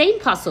this same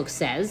pasuk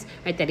says,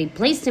 right, that he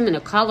placed him in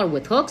a collar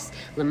with hooks,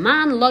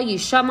 leman lo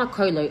yishama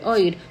koiloi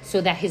oid,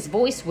 so that his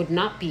voice would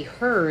not be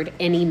heard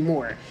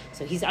anymore.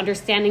 So he's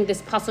understanding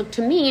this pasuk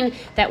to mean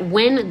that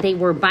when they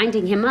were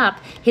binding him up,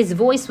 his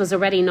voice was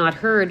already not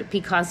heard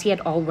because he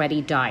had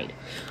already died.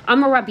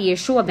 Amar Rabbi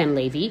Yeshua ben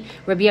Levi,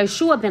 Rabbi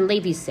Yeshua ben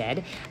Levi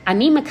said,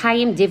 Ani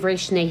makayim divrei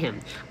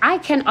shnehem. I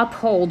can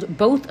uphold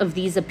both of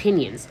these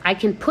opinions. I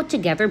can put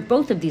together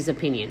both of these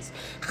opinions.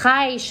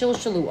 Chai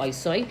shilshalu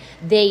oisoi.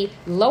 They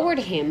lowered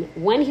him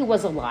when he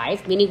was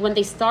alive, meaning when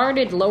they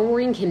started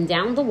lowering him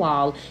down the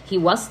wall, he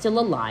was still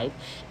alive.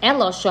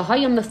 Elo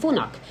shahayim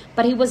mefunak.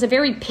 But he was a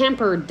very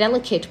pampered,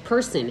 delicate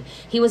person.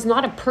 He was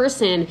not a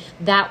person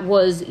that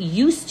was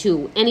used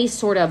to any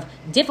sort of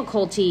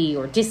difficulty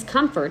or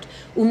discomfort.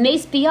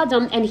 Umes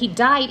biyadam, and he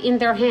died in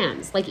their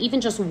hands. Like even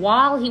just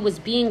while he was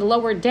being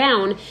lowered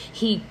down,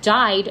 he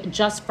died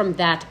just from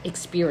that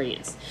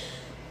experience.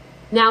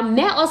 Now,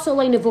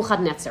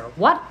 Nebuchadnezzar.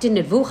 What did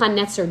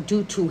Nebuchadnezzar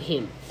do to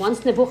him?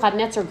 Once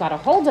Nebuchadnezzar got a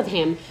hold of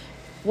him,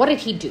 what did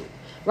he do?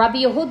 Rabbi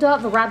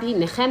Yehuda and Rabbi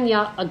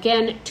Nehemiah,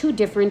 again, two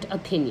different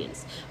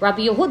opinions.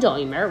 Rabbi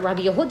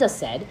Yehuda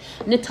said,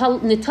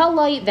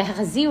 Nitalai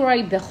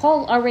v'haziroi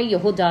bechol arei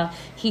Yehuda.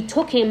 He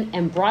took him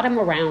and brought him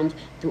around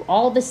through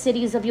all the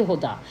cities of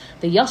Yehuda.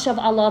 The Yashav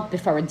alav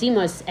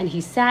b'faradimus, and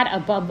he sat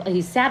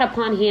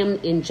upon him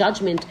in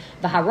judgment,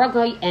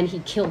 v'haragai, and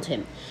he killed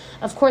him.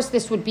 Of course,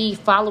 this would be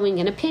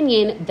following an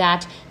opinion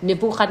that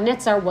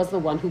Nebuchadnezzar was the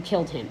one who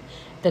killed him.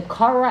 The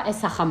kara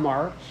es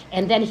hachamar,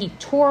 and then he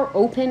tore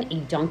open a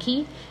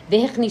donkey,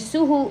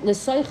 v'hechnisuhu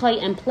l'soichai,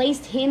 and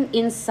placed him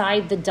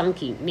inside the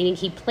donkey, meaning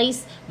he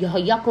placed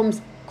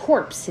Yehoiakim's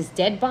corpse, his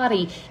dead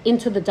body,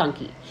 into the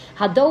donkey.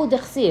 Hado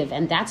dechsiv,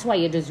 and that's why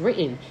it is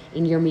written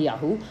in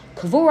Yirmiyahu,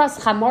 Kavuras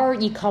chamar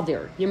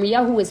yikavir.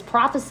 Yirmiyahu is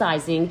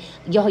prophesying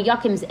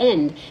Yehoiakim's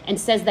end and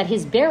says that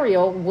his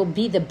burial will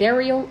be the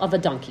burial of a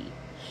donkey.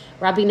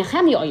 Rabbi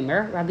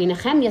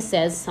Nehemiah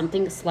says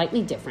something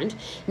slightly different.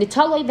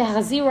 Nitalei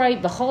v'haziroi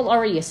b'chol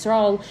arei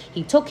Yisrael.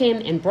 He took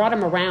him and brought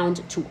him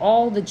around to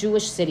all the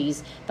Jewish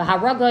cities.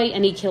 V'haragai,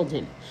 and he killed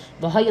him.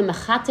 V'haya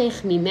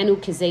mechatech mimenu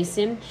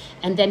kezesim,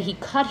 and then he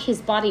cut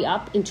his body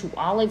up into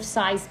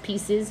olive-sized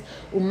pieces.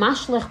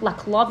 Umashlech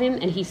laklovim,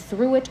 and he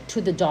threw it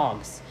to the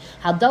dogs.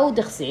 Hado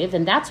dechsiv,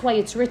 and that's why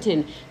it's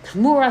written,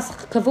 Kavuras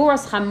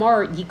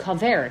chamar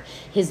yikaver.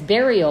 His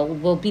burial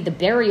will be the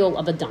burial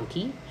of a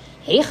donkey.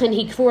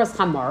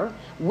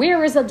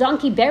 Where is a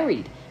donkey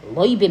buried?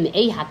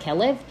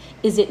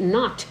 Is it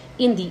not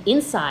in the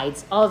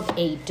insides of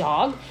a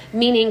dog?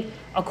 Meaning,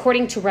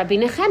 according to Rabbi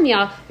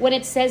Nehemiah, when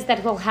it says that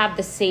he'll have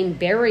the same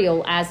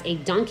burial as a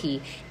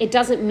donkey, it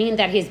doesn't mean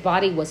that his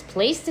body was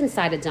placed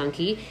inside a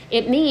donkey.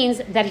 It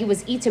means that he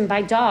was eaten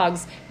by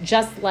dogs,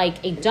 just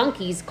like a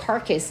donkey's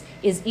carcass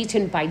is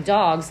eaten by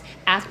dogs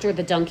after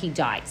the donkey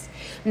dies.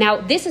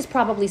 Now, this is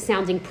probably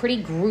sounding pretty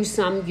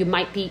gruesome. You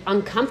might be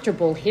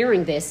uncomfortable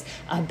hearing this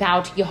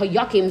about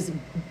Yehoiakim's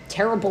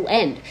terrible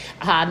end.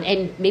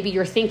 And maybe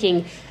you're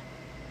thinking,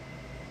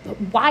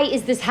 why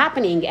is this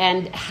happening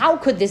and how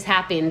could this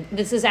happen?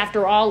 This is,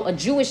 after all, a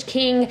Jewish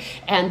king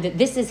and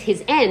this is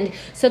his end.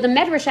 So the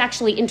Medrash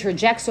actually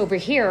interjects over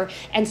here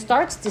and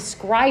starts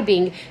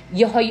describing who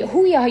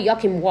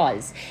Yehoiakim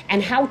was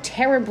and how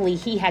terribly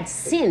he had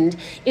sinned,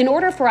 in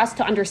order for us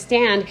to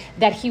understand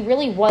that he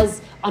really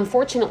was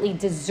unfortunately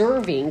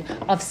deserving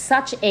of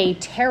such a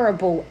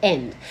terrible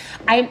end.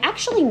 I am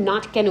actually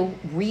not going to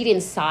read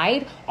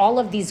inside all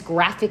of these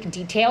graphic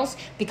details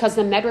because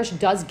the Medrash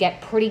does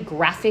get pretty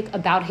graphic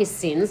about his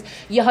sins.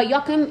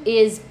 Yehoiakim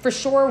is for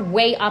sure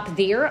way up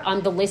there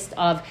on the list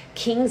of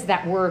kings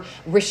that were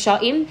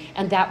Rishaim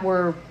and that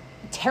were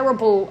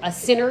terrible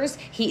sinners.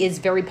 He is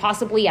very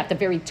possibly at the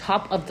very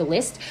top of the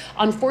list.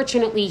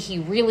 Unfortunately, he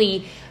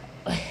really,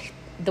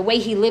 the way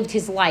he lived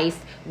his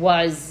life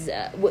was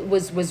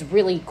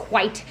really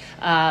quite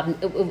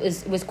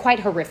was quite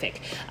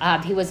horrific.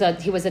 He was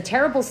a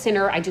terrible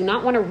sinner. I do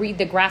not want to read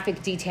the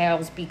graphic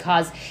details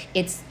because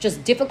it's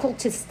just difficult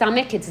to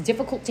stomach. It's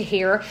difficult to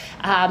hear,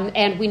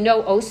 and we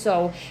know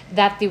also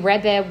that the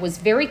Rebbe was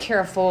very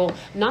careful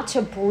not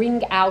to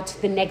bring out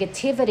the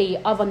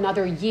negativity of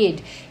another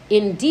Yid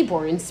in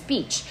dibur, in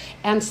speech.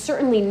 And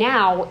certainly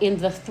now in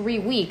the 3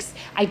 weeks,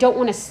 I don't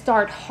want to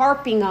start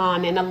harping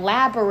on and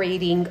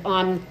elaborating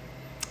on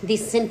the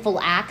sinful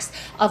acts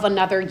of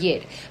another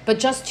Yid. But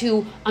just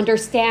to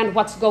understand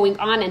what's going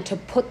on and to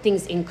put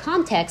things in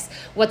context,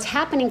 what's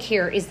happening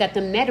here is that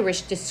the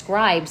Medrash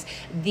describes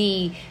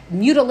the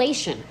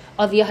mutilation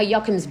of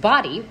Yehoiakim's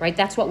body, right?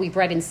 That's what we've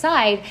read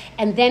inside,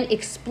 and then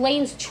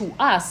explains to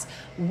us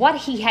what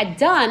he had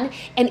done.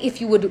 And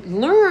if you would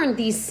learn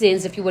these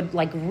sins, if you would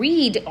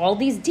read all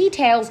these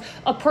details,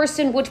 a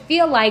person would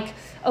feel like,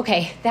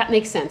 okay, that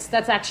makes sense.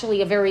 That's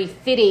actually a very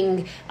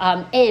fitting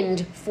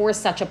end for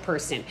such a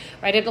person,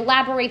 right? It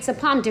elaborates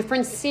upon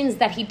different sins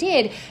that he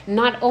did,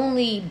 not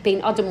only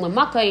bein adam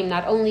l'makayim,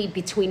 not only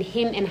between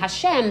him and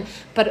Hashem,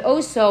 but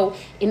also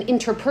in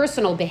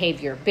interpersonal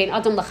behavior. Bein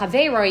adam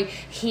l'chaveroi,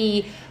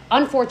 he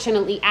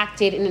unfortunately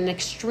acted in an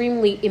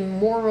extremely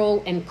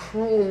immoral and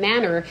cruel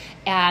manner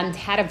and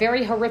had a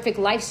very horrific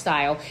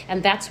lifestyle,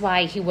 and that's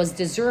why he was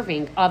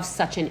deserving of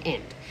such an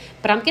end.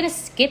 But I'm going to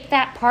skip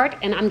that part,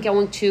 and I'm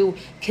going to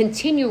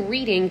continue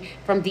reading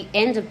from the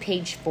end of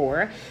page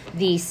 4,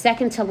 the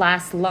second to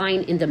last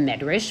line in the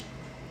Medrash,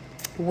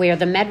 where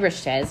the Medrash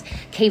says,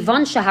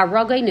 Kevan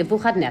shaharagay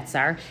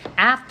Nebuchadnezzar,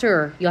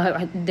 after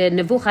the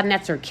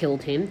Nebuchadnezzar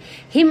killed him,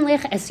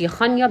 Himlich es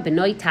Yechanya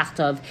benoi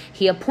tachtov,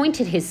 he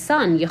appointed his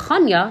son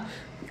Yechanya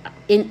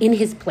in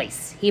his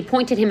place. He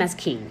appointed him as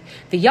king.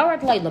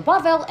 V'yarad lay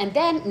leBavel, and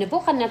then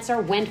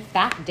Nebuchadnezzar went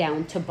back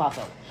down to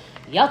Bavel.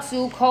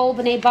 Yatsu kol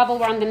b'nei Bavel,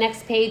 we're on the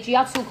next page.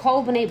 Yatsu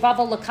kol b'nei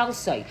Bavel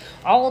l'kalsoi.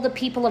 All the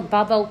people of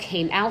Bavel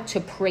came out to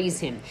praise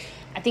him.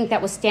 I think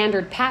that was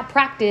standard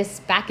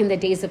practice back in the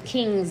days of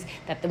kings,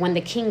 that when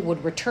the king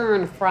would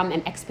return from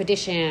an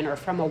expedition or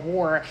from a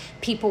war,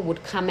 people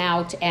would come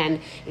out and,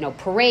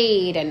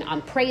 parade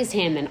and praise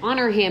him and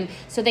honor him.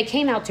 So they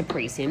came out to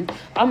praise him.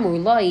 Amru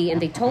Loi,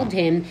 and they told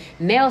him,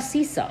 Meo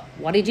Sisa,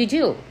 what did you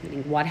do?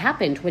 Meaning, what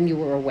happened when you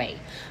were away?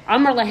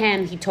 Amr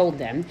Lahan, he told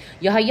them,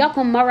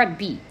 Yehoiakim marad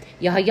bi.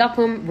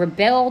 Yehoiakim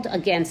rebelled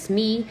against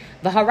me,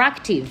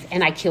 v'haraktiv,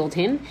 and I killed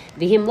him.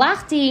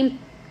 V'himlachti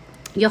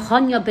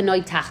Yechanya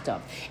benoi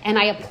tachtav, and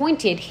I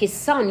appointed his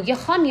son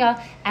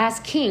Yechanya as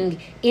king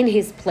in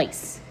his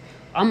place.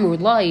 Amur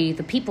Lai,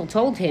 the people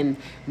told him,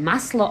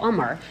 Masla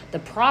Amar, the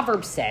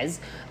proverb says,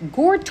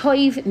 Gor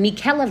toiv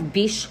mikelev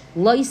bish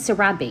loi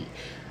serabe.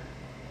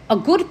 A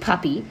good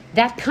puppy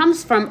that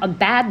comes from a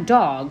bad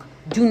dog,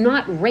 do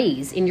not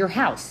raise in your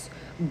house.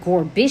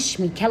 Gorbish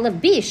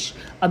mikelev bish,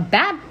 a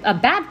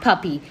bad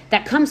puppy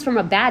that comes from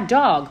a bad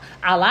dog,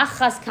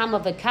 alachas kama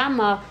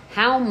v'kama,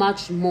 how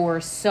much more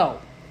so?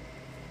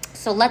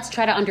 So let's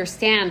try to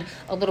understand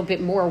a little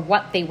bit more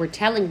what they were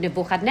telling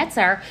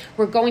Nebuchadnezzar.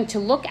 We're going to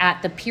look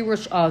at the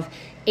Pirush of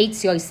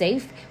Eitz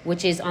Yosef,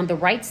 which is on the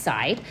right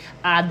side.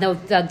 The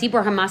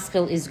Dibur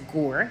HaMaskil is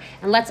Gur.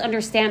 And let's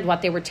understand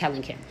what they were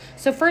telling him.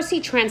 So first he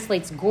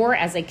translates Gur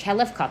as a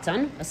Kelef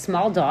Katan, a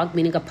small dog,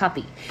 meaning a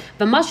puppy.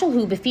 V'mashal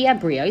hu b'fi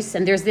abrios,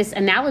 and there's this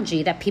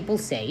analogy that people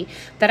say,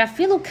 that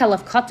afilu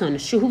Kelef Katan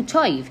shuhu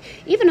toiv,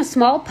 even a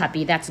small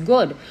puppy that's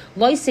good,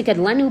 lo yisiged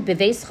lenu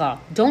b'veischa,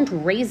 don't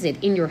raise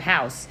it in your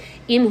house,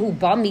 im hu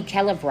ba mi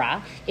Kelev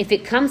ra, if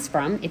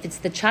it's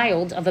the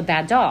child of a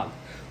bad dog.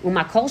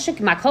 Makol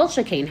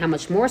shekain, how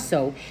much more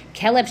so,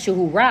 Kelev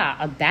shehu ra,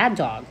 a bad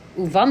dog,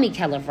 uvami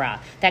Kelev ra,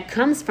 that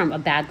comes from a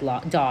bad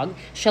dog,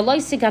 shaloi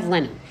sigav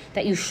lenu,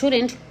 that you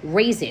shouldn't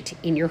raise it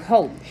in your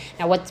home.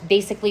 Now what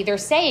basically they're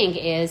saying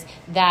is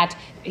that,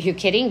 you're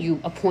kidding, you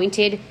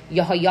appointed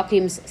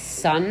Yehoiakim's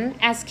son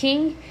as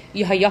king?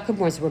 Yehoiakim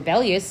was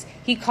rebellious,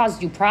 he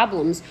caused you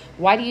problems,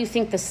 why do you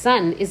think the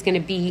son is going to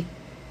be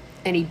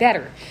any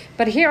better?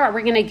 But here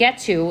we're going to get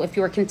to, if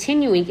you are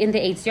continuing in the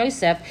Eitz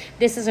Yosef,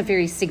 this is a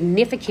very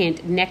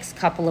significant next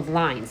couple of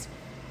lines.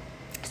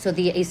 So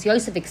the Eitz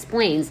Yosef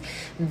explains,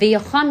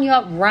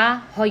 V'Yechanya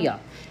ra hoya,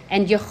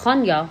 and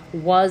Yechanya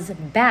was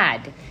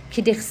bad,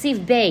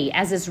 K'dichsiv bei,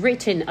 as is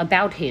written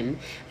about him,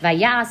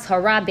 Vayas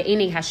hara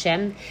be'enei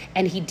Hashem,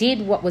 and he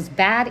did what was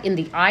bad in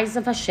the eyes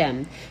of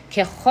Hashem,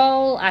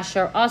 Kechol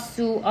asher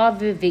asu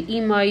aviv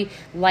ve'imai,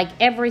 like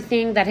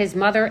everything that his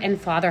mother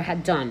and father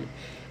had done.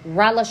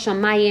 Rala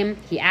Shamayim,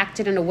 he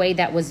acted in a way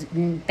that was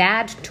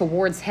bad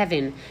towards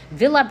heaven,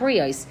 Villa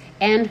Brios,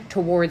 and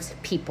towards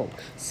people.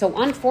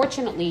 So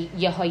unfortunately,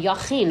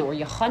 Yehoiachin or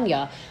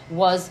Yechanya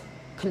was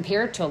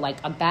compared to like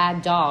a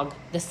bad dog,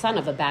 the son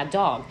of a bad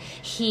dog.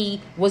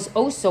 He was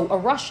also a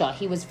Rasha.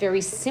 He was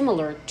very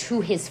similar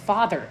to his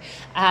father.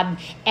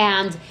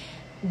 And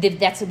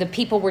the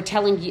people were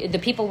telling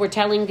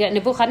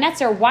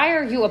Nebuchadnezzar, why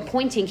are you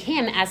appointing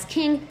him as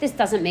king? This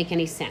doesn't make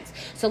any sense.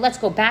 So let's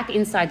go back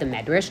inside the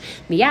medrash.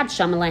 Miyad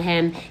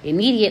Shamalahem,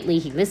 immediately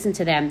he listened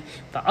to them.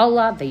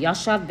 Va'ala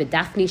v'yashav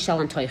b'Daphne shel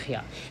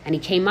Antochia, and he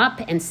came up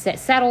and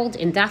settled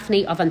in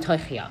Daphne of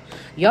Antochia.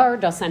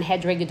 Yarda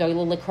Sanhedrin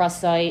gedolah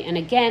lekrasai, and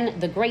again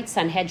the great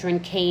Sanhedrin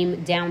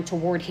came down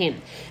toward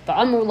him.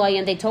 Va'amrulai,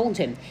 and they told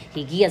him,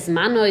 Higias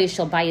manoi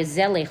shel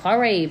bayazel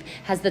lecharev,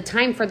 has the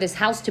time for this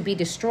house to be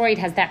destroyed,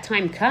 has that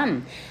time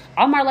come?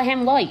 Amar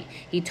lahem loy,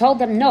 he told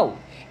them no.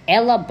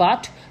 Ella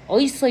but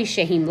oisoi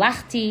shehim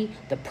lachti,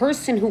 the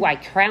person who I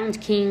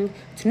crowned king,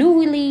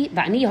 tnuili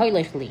va'ani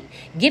hoylechli,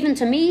 given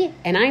to me,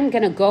 and I'm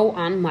going to go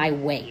on my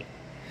way.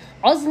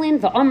 Azlin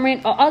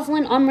amrin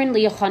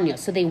liYechanya.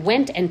 So they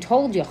went and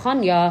told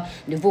Yechanya,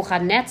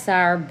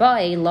 Nebuchadnezzar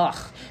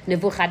ba'elach,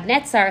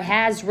 Nebuchadnezzar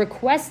has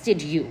requested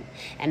you.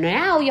 And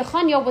now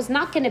Yechanya was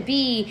not going to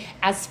be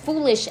as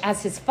foolish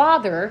as his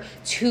father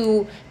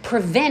to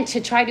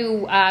try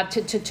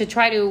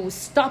to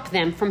stop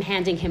them from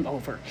handing him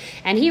over.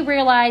 And he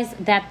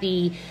realized that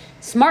the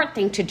smart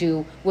thing to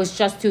do was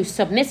just to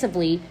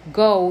submissively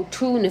go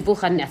to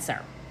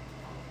Nebuchadnezzar.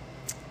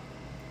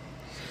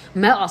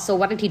 So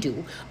what did he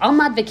do?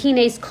 Almad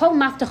v'kines kol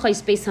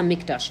maftachos Beis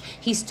Hamikdash.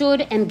 He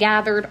stood and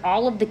gathered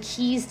all of the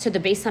keys to the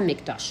Beis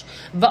Hamikdash.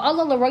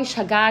 Va'ala l'rosh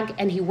hagag,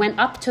 and he went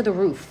up to the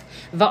roof.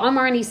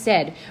 Va'amar, and he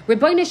said,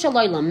 Rebbeinu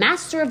Shalom,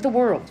 Master of the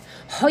world,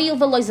 hoyil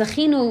v'lo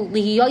zachinu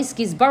lihiyos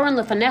gizbaron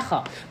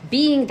lefanecha,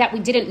 being that we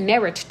didn't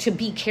merit to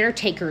be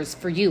caretakers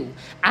for you.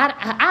 Ad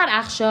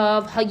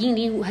achshav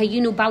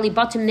hayinu bali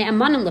batim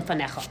ne'emanim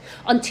lefanecha.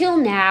 Until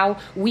now,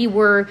 we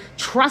were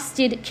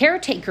trusted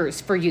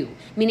caretakers for you,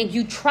 meaning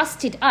you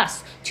trusted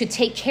us to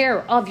take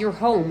care of your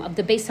home, of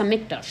the Beis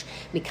Hamikdash.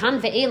 Mikan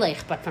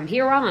ve'elech, but from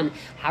here on,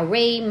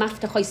 harei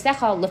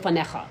maftechosecha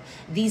lefanecha.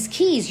 These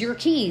keys, your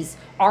keys,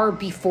 are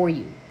before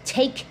you.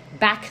 Take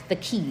back the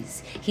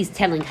keys, he's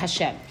telling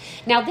Hashem.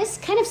 Now, this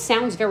kind of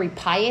sounds very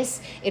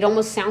pious. It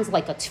almost sounds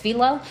like a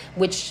tefillah,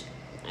 which,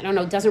 I don't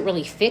know, doesn't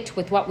really fit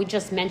with what we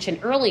just mentioned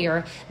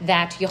earlier,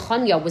 that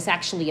Yechanya was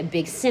actually a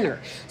big sinner.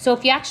 So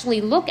if you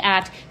actually look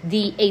at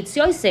the Eitz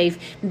Yosef,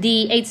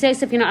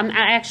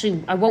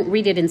 I won't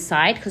read it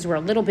inside because we're a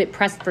little bit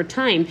pressed for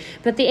time,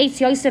 but the Eitz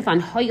Yosef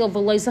on Hoyel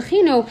V'lo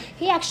Zachinu,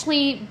 he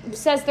actually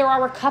says there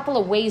are a couple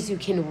of ways you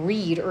can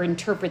read or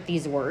interpret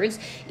these words.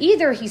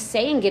 Either he's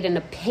saying it in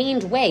a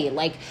pained way,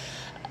 like,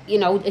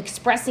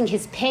 expressing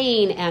his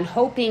pain and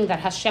hoping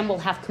that Hashem will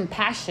have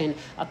compassion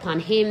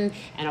upon him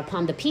and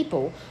upon the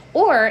people.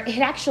 Or it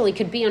actually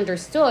could be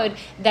understood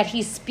that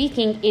he's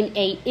speaking in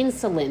a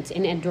insolent,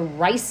 in a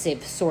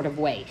derisive sort of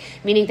way,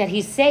 meaning that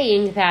he's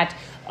saying that,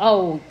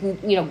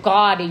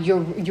 God,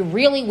 you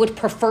really would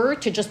prefer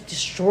to just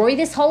destroy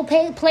this whole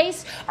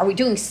place? Are we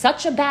doing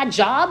such a bad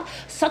job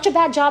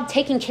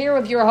taking care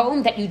of your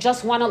home that you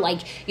just want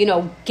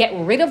to get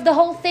rid of the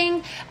whole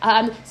thing?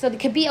 So it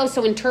could be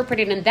also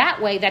interpreted in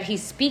that way, that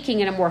he's speaking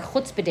in a more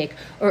chutzpahdik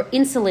or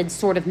insolent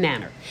sort of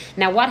manner.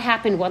 Now, what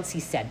happened once he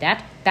said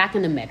that? Back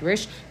in the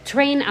Medrash,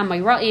 Train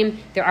Amayraim,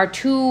 there are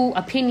two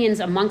opinions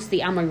amongst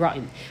the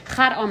Amayraim.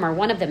 Chad Amar,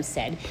 one of them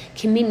said,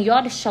 Kimin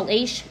Yod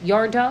Shalesh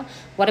Yarda,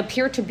 what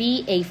appeared to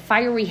be a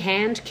fiery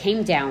hand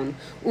came down,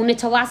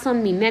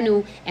 Unitalasan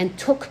Mimenu, and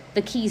took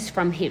the keys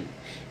from him.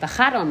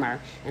 V'chad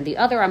Amar, and the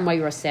other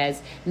Amayra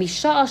says,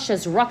 Misha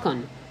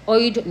Shezrakon,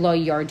 Oid Lo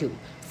Yardu.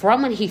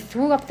 From when he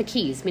threw up the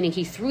keys, meaning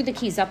he threw the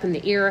keys up in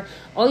the air,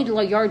 Oid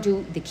Lo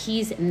Yardu, the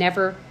keys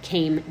never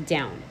came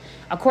down.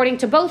 According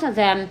to both of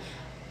them,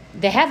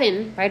 the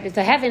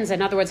heavens,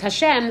 in other words,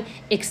 Hashem,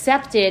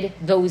 accepted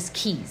those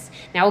keys.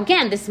 Now,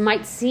 again, this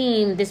might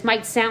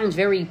sound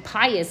very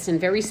pious and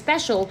very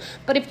special,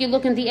 but if you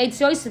look in the Eitz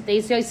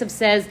Yosef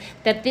says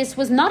that this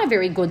was not a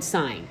very good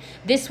sign.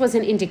 This was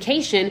an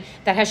indication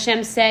that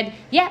Hashem said,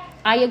 yeah,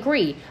 I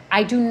agree.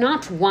 I do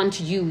not want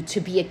you to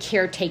be a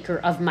caretaker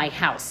of my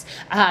house.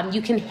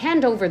 You can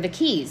hand over the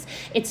keys.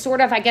 It's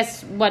sort of, I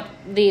guess, what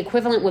the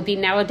equivalent would be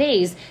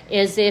nowadays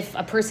is if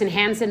a person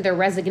hands in their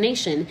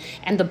resignation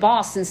and the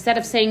boss, instead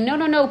of saying,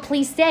 no,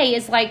 please stay,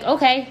 is like,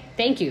 okay,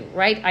 thank you,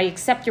 right? I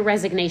accept your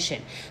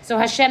resignation. So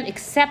Hashem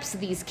accepts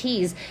these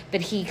keys,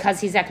 but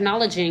because he's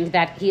acknowledging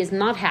that he is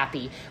not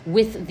happy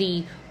with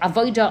the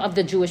avodah of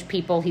the Jewish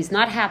people. He's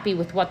not happy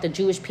with what the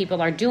Jewish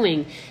people are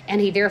doing, and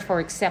he therefore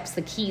accepts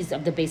the keys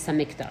of the Beis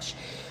Hamikdash.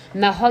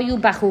 Mahayu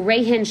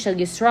bachurehen shel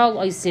Yisrael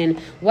oisin.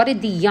 What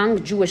did the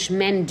young Jewish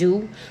men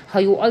do?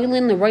 Hayu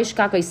oilin l'roish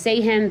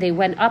gagoisehen. They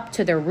went up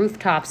to their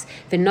rooftops.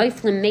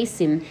 V'noiflim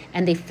mesim,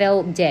 and they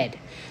fell dead.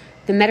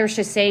 The Medrash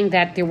is saying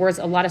that there was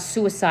a lot of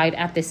suicide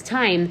at this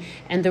time,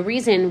 and the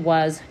reason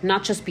was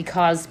not just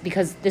because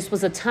this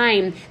was a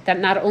time that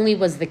not only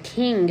was the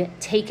king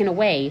taken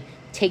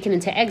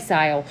into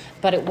exile,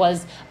 but it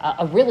was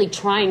a really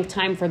trying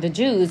time for the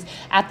Jews.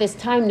 At this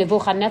time,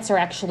 Nebuchadnezzar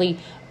actually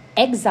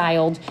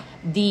exiled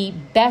the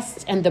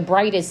best and the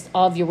brightest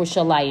of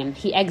Yerushalayim.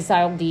 He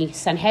exiled the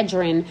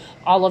Sanhedrin,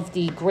 all of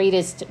the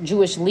greatest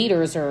Jewish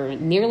leaders, or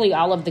nearly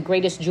all of the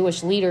greatest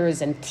Jewish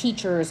leaders and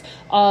teachers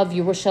of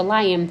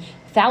Yerushalayim.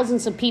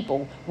 Thousands of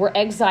people were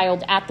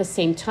exiled at the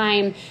same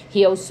time.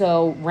 He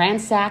also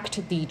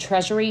ransacked the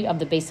treasury of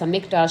the Beis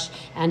HaMikdash,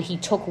 and he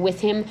took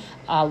with him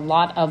a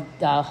lot of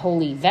the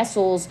holy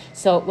vessels.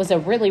 So it was a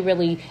really,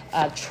 really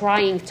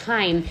trying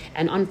time,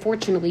 and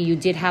unfortunately, you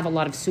did have a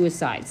lot of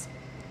suicides.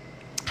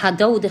 And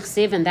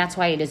that's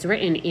why it is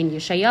written in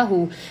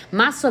Yeshayahu,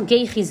 Masa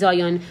Gei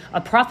Chizayon,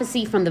 a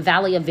prophecy from the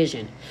Valley of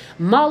Vision.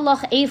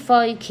 Malach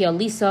Ephai Ki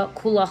Alisa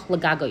Kulach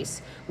Lagagois.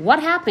 What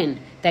happened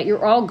that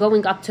you're all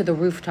going up to the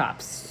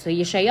rooftops? So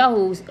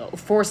Yeshayahu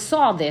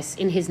foresaw this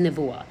in his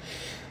nevuah.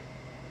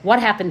 What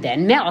happened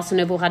then? What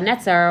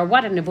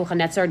did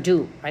Nebuchadnezzar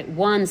do? Right?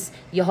 Once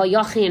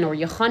Yehoiachin or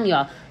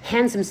Yechanya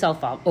hands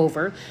himself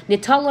over, he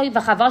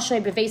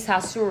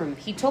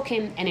took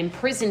him and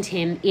imprisoned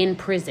him in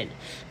prison.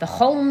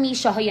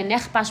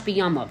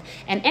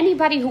 And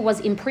anybody who was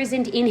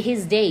imprisoned in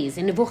his days,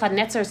 in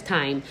Nebuchadnezzar's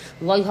time,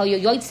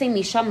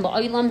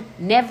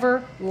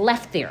 never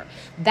left there.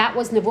 That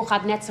was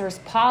Nebuchadnezzar's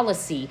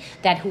policy,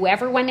 that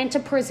whoever went into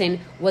prison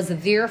was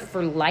there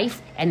for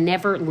life and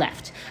never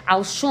left.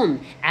 Al-Shum,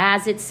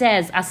 as it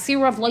says,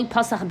 Asirav loy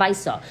pasach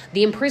baisa,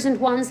 the imprisoned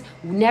ones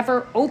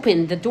never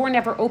opened, the door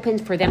never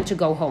opened for them to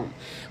go home.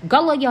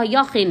 Gala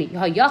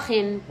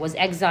Yehoiachin was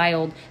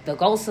exiled, the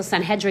Golsa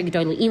Sanhedrin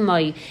G'dolei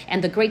Imai,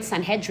 and the great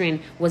Sanhedrin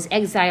was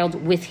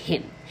exiled with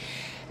him.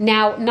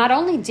 Now, not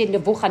only did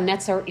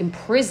Nebuchadnezzar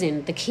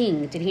imprison the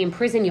king, did he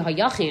imprison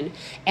Yehoiachin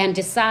and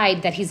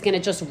decide that he's going to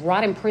just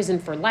rot in prison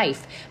for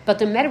life, but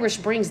the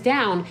Medrash brings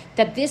down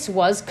that this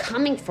was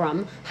coming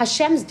from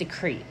Hashem's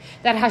decree,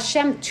 that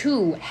Hashem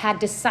too had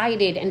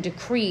decided and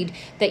decreed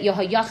that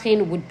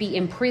Yehoiachin would be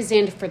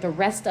imprisoned for the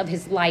rest of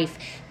his life,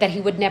 that he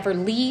would never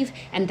leave,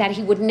 and that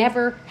he would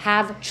never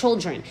have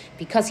children,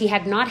 because he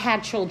had not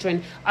had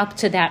children up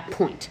to that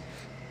point.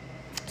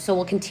 So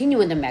we'll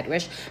continue in the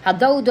Medrash.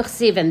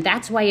 And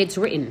that's why it's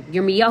written.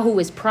 Yirmiyahu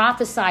is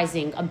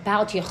prophesying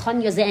about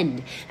Yechanya's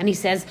end. And he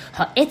says,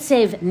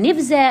 Ha'etzev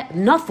nivze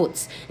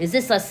nafutz. Is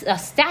this a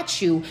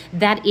statue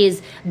that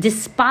is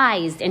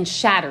despised and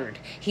shattered?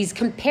 He's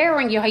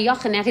comparing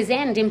Yehoiachin at his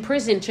end in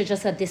prison to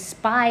just a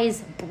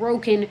despised,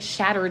 broken,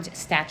 shattered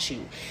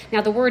statue.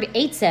 Now the word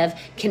etzev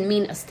can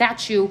mean a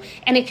statue,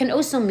 and it can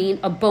also mean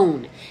a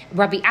bone.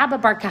 Rabbi Abba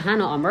Bar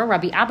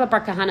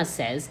Kahana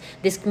says,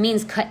 this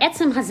means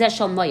ka'etzem hazeh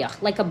shel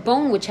like a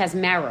bone which has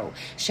marrow.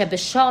 That the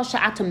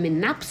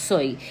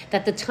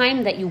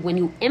time that when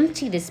you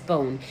empty this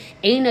bone,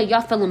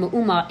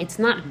 it's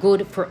not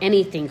good for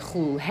anything.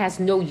 Has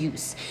no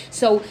use.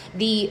 So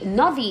the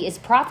Navi is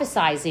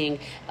prophesying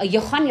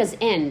Yechanya's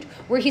end,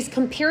 where he's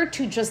compared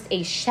to just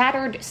a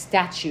shattered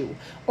statue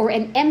or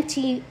an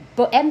emptied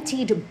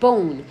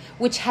bone,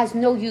 which has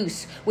no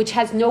use, which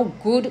has no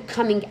good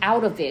coming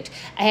out of it.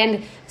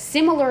 And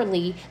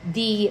similarly,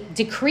 the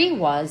decree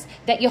was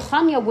that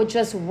Yechanya would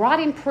just rot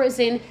in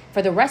prison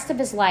for the rest of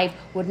his life,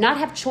 would not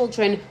have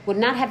children, would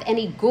not have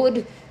any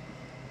good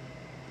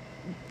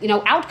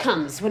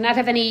outcomes, would not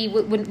have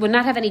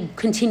any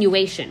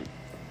continuation.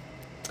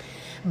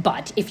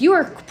 But if you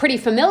are pretty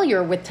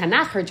familiar with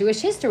Tanakh or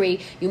Jewish history,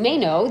 you may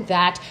know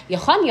that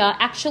Yechanya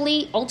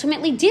actually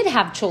ultimately did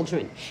have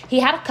children.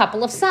 He had a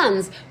couple of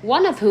sons,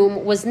 one of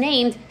whom was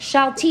named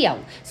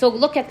Shaltiel. So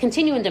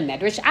continue in the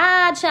Medrash,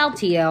 ad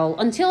Shaltiel,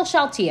 until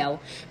Shaltiel,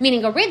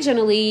 meaning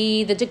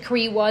originally the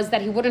decree was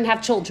that he wouldn't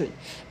have children.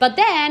 But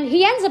then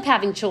he ends up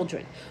having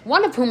children,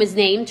 one of whom is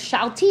named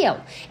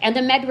Shaltiel. And the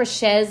Medrash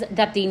says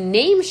that the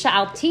name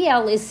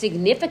Shaltiel is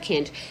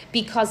significant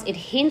because it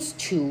hints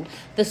to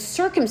the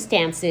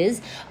circumstances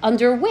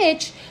under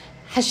which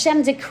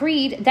Hashem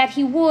decreed that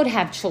he would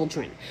have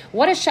children.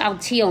 What does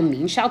Shaltiel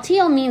mean?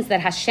 Shaltiel means that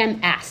Hashem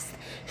asked.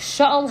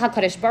 Sha'al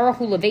HaKadosh Baruch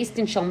Hu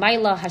Levestin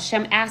Shalmaila,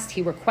 Hashem asked,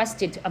 he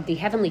requested of the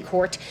heavenly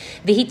court,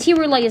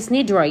 V'hitiru layas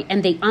nidroi,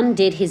 and they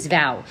undid his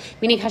vow.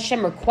 Meaning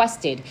Hashem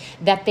requested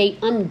that they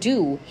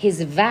undo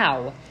his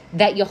vow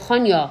that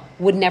Yechanya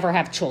would never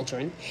have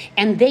children,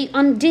 and they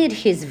undid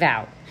his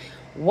vow.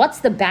 What's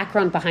the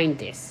background behind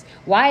this?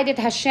 Why did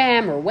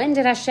Hashem, or when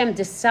did Hashem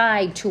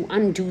decide to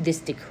undo this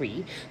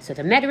decree? So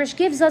the Medrash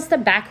gives us the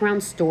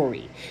background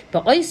story.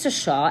 But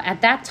Oisha,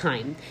 at that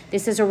time,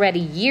 this is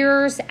already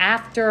years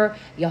after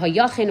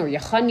Yehoiachin or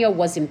Yechanya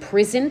was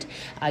imprisoned.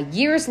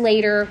 Years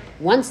later,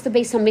 once the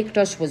Beis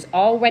HaMikdash was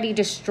already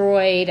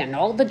destroyed and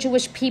all the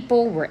Jewish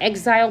people were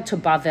exiled to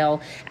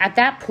Bavel, at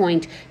that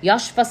point,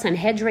 Yashva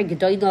Sanhedrin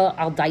Gedola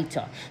Al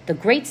Daita, the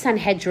great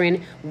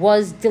Sanhedrin,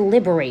 was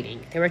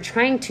deliberating. They were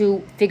trying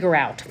to figure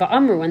out.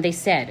 Va'amru, and they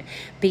said,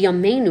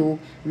 B'yameinu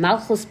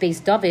Malchus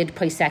Beis David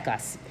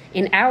Poisekas.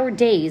 In our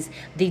days,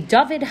 the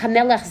David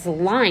Hamelech's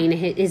line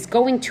is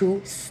going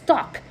to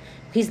stop.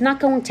 He's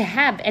not going to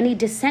have any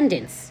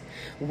descendants.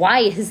 Why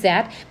is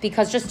that?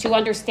 Because just to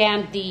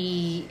understand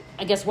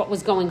what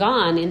was going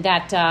on in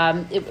that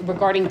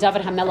regarding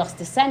David Hamelech's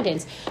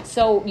descendants.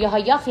 So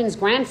Yehoiachin's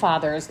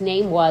grandfather's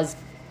name was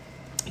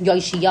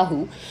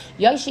Yoshiyahu.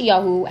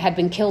 Yoshiyahu had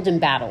been killed in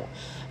battle.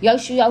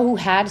 Yoshiyahu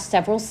had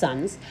several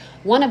sons.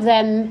 One of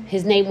them,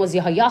 his name was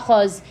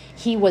Yehoiachaz.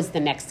 He was the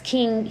next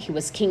king. He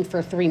was king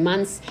for 3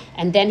 months,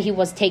 and then he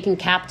was taken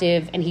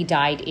captive, and he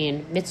died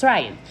in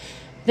Mitzrayim.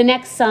 The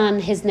next son,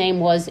 his name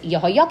was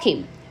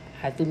Yehoiakim,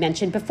 as we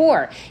mentioned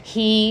before.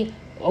 He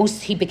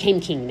became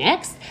king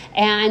next,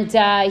 and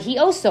he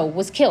also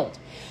was killed.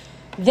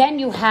 Then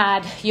you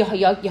had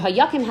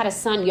Yehoiakim had a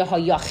son,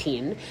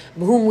 Yehoiachin,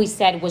 whom we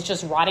said was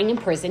just rotting in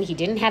prison. He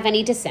didn't have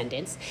any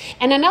descendants.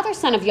 And another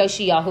son of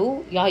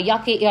Yoshiyahu,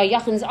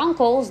 Yehoiachin's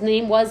uncle's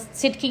name was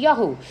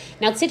Tzidkiyahu.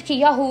 Now,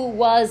 Tzidkiyahu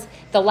was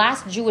the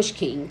last Jewish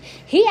king.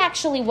 He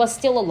actually was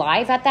still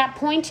alive at that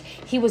point.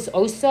 He was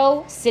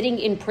also sitting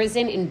in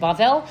prison in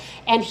Bavel,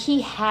 and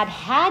he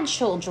had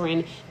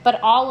children, but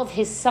all of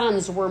his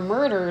sons were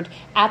murdered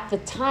at the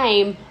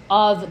time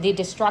of the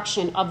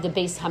destruction of the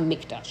Beis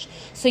Hamikdash.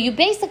 So you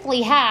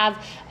basically have,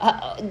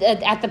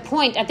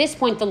 at this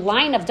point, the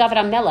line of David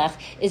HaMelech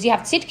is you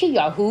have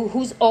Tzidkiyahu,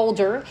 who's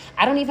older.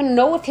 I don't even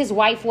know if his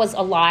wife was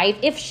alive.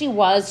 If she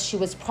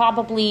was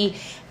probably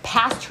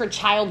past her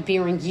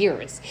childbearing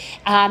years.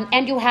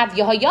 And you have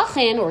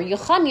Yehoiachin or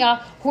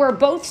Yechaniah, who are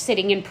both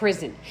sitting in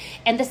prison.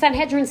 And the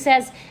Sanhedrin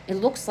says, it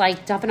looks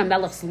like David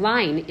HaMelech's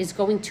line is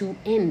going to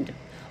end.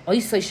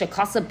 This person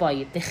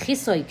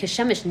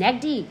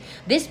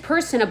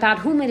about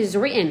whom it is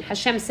written,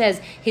 Hashem says,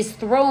 his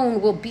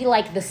throne will be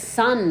like the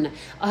sun,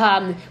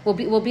 will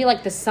be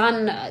like the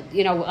sun,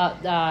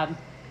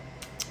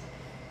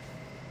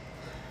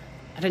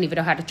 I don't even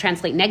know how to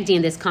translate Negdi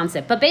in this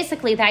concept. But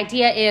basically, the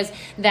idea is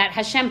that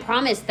Hashem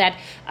promised that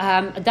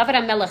David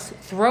HaMelech's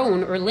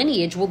throne or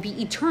lineage will be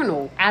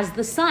eternal as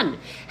the sun.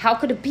 How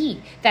could it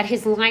be that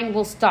his line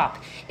will stop?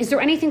 Is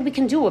there anything we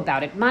can do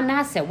about it?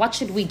 Manase, what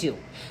should we do?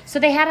 So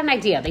they had an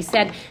idea. They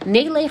said,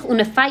 Neilech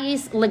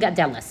unefayis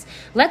legadeles.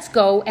 Let's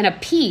go and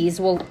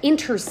appease, will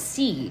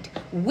intercede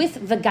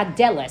with the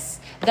Gadeles.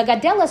 The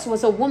Gadeles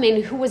was a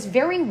woman who was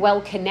very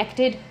well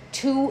connected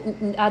to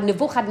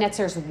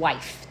Nebuchadnezzar's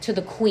wife, to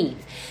the queen.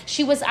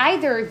 She was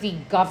either the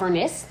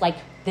governess, like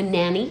the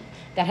nanny,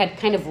 that had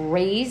kind of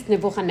raised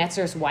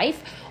Nebuchadnezzar's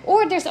wife,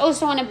 or there's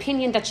also an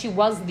opinion that she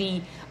was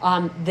the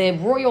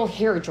royal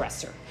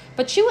hairdresser.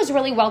 But she was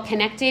really well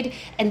connected,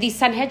 and the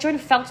Sanhedrin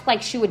felt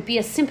like she would be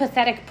a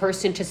sympathetic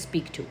person to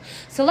speak to.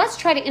 So let's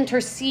try to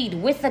intercede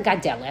with the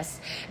Gadeles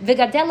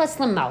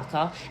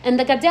Lamalka, and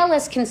the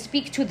Gadeles can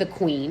speak to the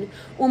queen,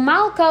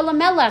 Umalka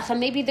Lamelech, and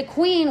maybe the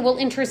queen will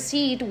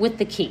intercede with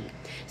the king.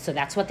 So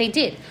that's what they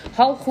did.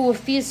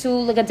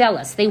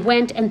 They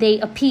went and they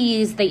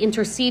appeased, they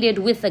interceded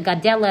with the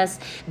Gadeles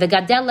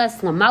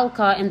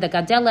Lamalka, and the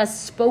Gadeles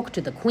spoke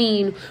to the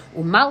queen,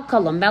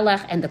 Umalka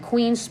Lamelech, and the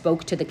queen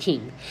spoke to the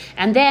king.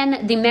 And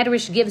then the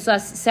Medrash gives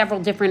us several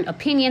different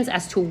opinions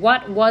as to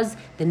what was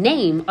the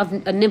name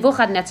of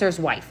Nebuchadnezzar's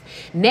wife.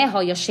 What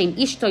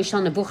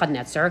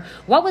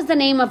was the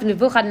name of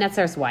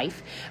Nebuchadnezzar's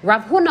wife?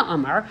 Rav Huna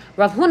Amar,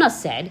 Rav Huna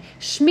said,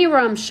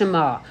 Shmiram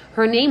Shema.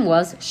 Her name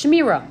was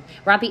Shmiram.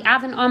 Rabbi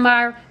Avin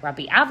Amar,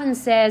 Rabbi Avin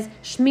says,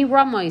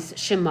 Shmiramais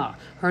Shema.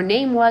 Her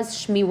name was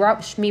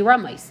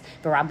Shmiramais.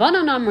 The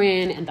Rabbanan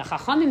Amrin and the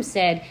Chachamim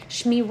said,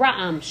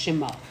 Shmira'am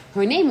Shema.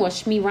 Her name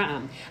was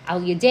Shmira'am.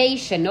 Al Yedei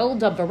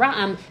Shenolda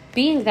Bara'am,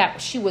 being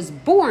that she was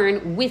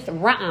born with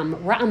Ra'am.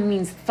 Ra'am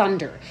means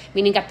thunder,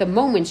 meaning at the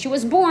moment she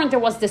was born, there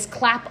was this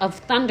clap of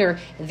thunder,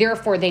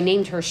 therefore they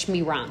named her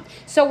Shmiram.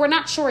 So we're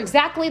not sure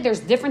exactly, there's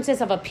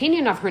differences of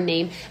opinion of her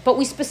name, but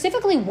we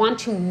specifically want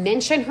to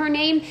mention her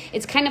name.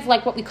 It's kind of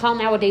like what we call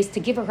nowadays to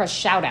give her a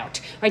shout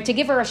out, right? To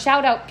give her a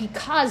shout out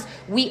because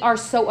we are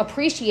so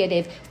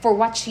appreciative for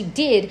what she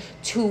did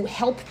to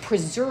help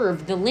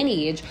preserve the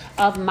lineage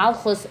of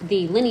Malchus,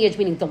 the lineage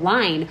meaning the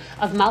line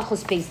of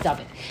Malchus Beis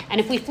David.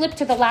 And if we flip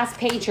to the last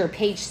page here,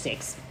 page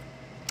 6.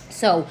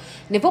 So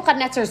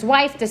Nebuchadnezzar's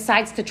wife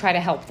decides to try to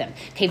help them.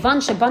 When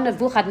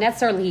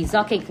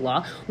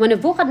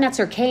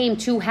Nebuchadnezzar came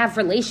to have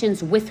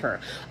relations with her,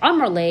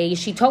 Amarle,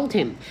 she told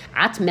him,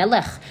 At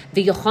melech,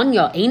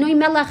 v'Yochanya einoi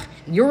melech,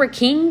 you're a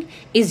king?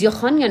 Is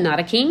Yochanya not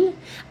a king?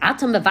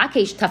 Ata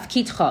mevakesh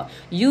tafkitcha,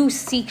 you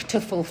seek to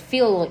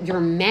fulfill your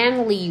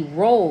manly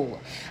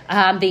role.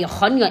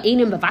 V'Yochanya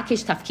einoi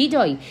mevakesh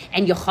tafkidoi,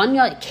 and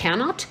Yochanya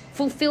cannot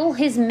fulfill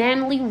his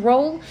manly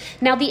role.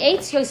 Now the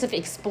Eitz Yosef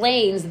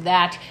explains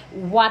that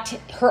what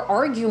her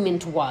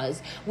argument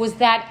was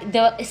that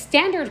the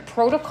standard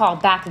protocol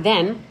back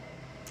then,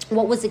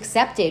 what was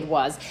accepted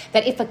was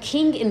that if a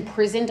king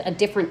imprisoned a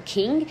different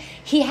king,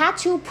 he had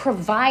to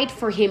provide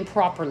for him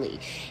properly.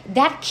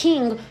 That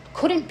king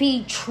couldn't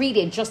be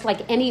treated just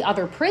like any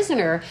other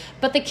prisoner,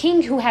 but the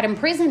king who had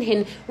imprisoned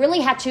him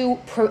really had to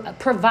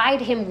provide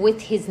him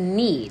with his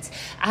needs.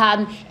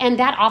 And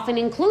that often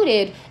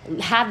included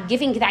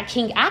giving that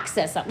king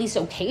access, at least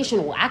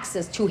occasional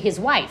access to his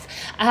wife.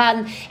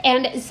 And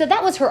so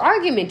that was her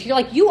argument. You're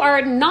like, you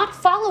are not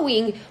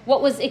following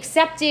what was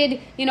accepted,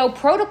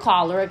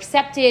 protocol or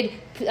accepted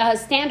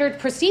standard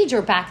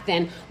procedure back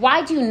then.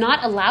 Why do you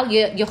not allow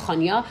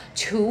Yechoniah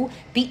to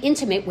be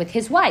intimate with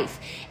his wife?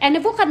 And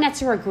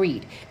Nebuchadnezzar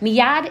agreed.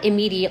 Miyad,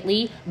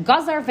 immediately,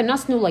 Gazar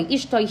v'nasnu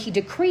ishtoi, he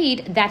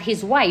decreed that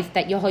his wife,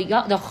 that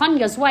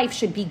Yechoniah's wife,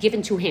 should be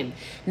given to him.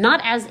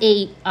 Not as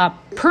a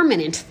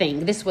permanent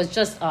thing. This was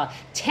just a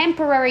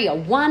temporary, a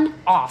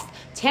one-off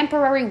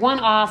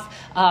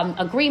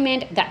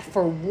agreement that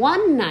for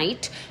one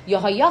night,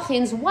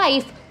 Yehoiachin's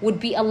wife would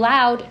be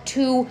allowed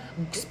to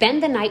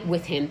spend the night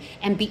with him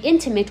and be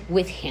intimate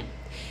with him.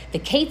 The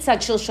Ketzad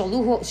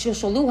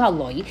Shilshaluha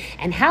Loi,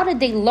 and how did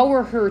they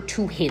lower her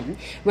to him?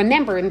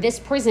 Remember, in this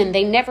prison,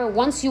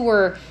 once you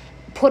were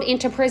put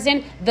into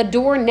prison, the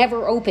door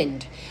never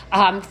opened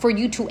for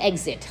you to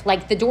exit.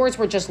 Like the doors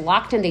were just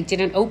locked and they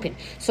didn't open.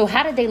 So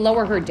how did they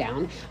lower her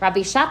down? Rabbi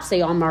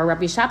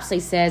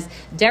Shapsei says,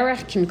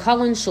 Derech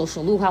kinkolin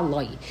shilshaluha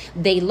loi.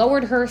 They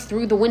lowered her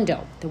through the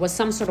window. There was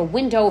some sort of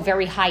window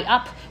very high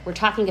up. We're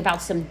talking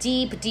about some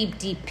deep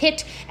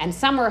pit, and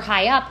somewhere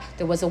high up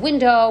there was a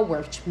window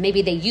where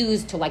maybe they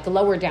used to like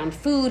lower down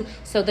food.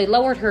 So they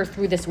lowered her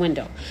through this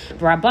window.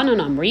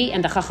 Rabbanon Amri,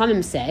 and the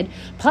Chachamim said,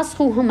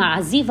 Paschu huma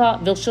aziva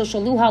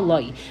v'shilshaluha.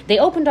 They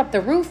opened up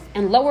the roof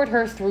and lowered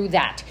her through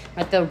that.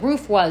 But the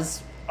roof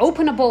was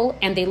openable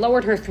and they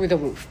lowered her through the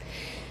roof.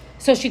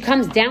 So she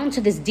comes down to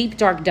this deep,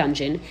 dark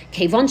dungeon.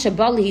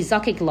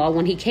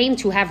 When he came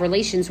to have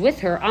relations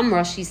with her,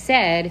 Amra, she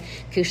said,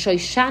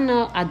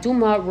 Kishoishana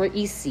aduma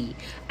re'isi.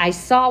 I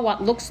saw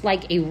what looks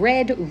like a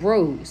red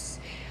rose,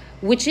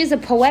 which is a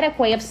poetic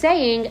way of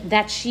saying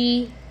that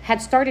she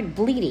had started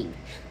bleeding.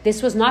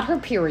 This was not her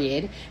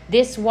period.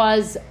 This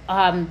was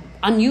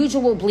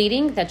unusual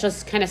bleeding that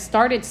just kind of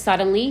started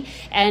suddenly,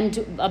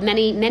 and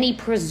many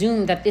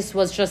presume that this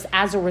was just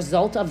as a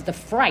result of the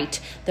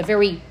fright, the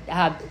very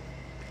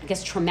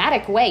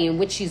traumatic way in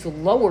which she's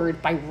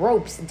lowered by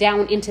ropes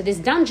down into this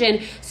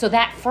dungeon. So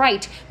that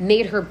fright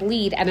made her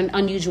bleed at an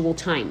unusual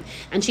time.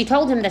 And she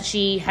told him that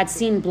she had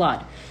seen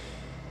blood.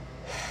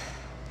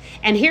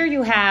 And here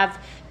you have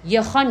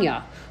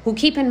Yechoniah, who,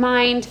 keep in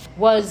mind,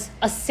 was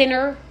a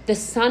sinner, the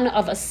son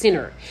of a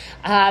sinner,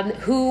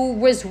 who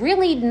was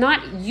really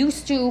not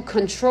used to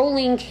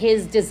controlling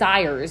his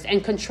desires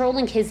and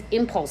controlling his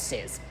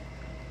impulses.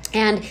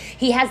 And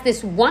he has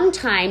this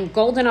one-time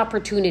golden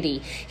opportunity.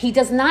 He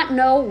does not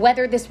know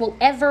whether this will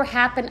ever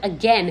happen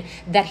again,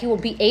 that he will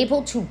be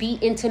able to be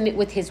intimate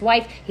with his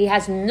wife. He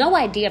has no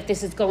idea if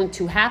this is going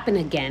to happen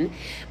again,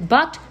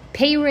 but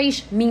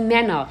Peiresh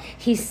mimena,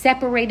 he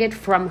separated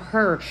from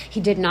her.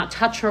 He did not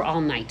touch her all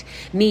night.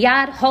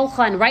 Miyad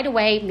holcha, and right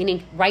away,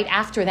 meaning right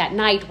after that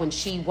night when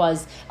she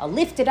was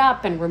lifted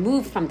up and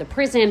removed from the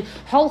prison,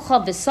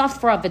 holcha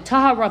v'safra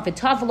v'tahara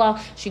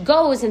v'tavla, she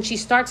goes and she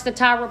starts the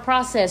tahara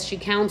process. She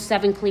counts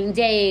 7 clean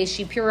days.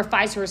 She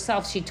purifies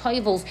herself. She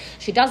toivels.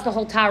 She does the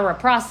whole tahara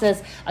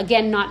process,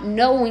 again, not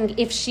knowing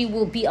if she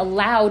will be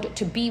allowed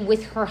to be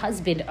with her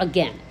husband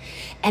again.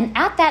 And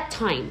at that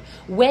time,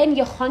 when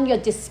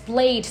Yechoniah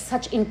displayed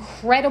such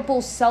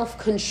incredible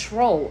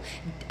self-control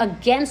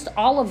against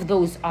all of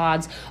those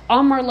odds,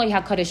 Amar lo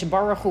HaKadosh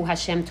Baruch Hu,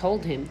 Hashem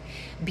told him,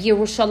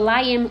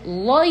 B'Yerushalayim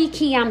lo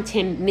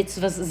kiyamtem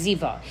mitzvahs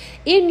ziva.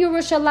 In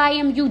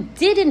Yerushalayim, you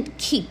didn't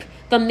keep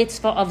the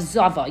mitzvah of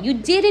Zava. You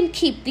didn't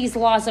keep these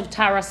laws of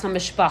Taharas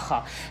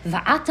Hamishpacha.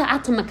 Va'ata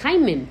ata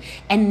makaimim.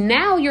 And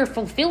now you're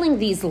fulfilling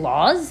these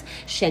laws.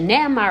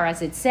 Shene'amar,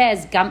 as it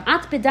says, Gam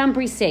at bedam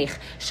briseich,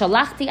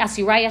 shalachti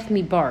asirayach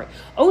mibar.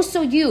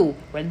 Also you're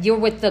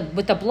with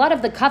the blood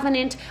of the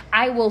covenant,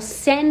 I will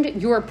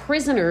send your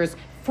prisoners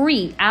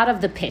free out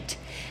of the pit.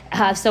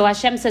 So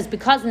Hashem says,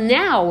 because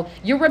now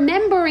you're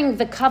remembering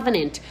the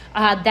covenant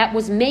that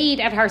was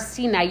made at Har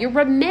Sinai. You're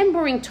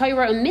remembering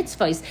Torah and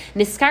mitzvahs.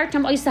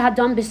 Niskartam oisa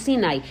hadam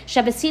b'Sinai.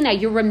 Shabbos,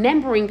 you're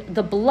remembering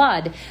the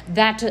blood,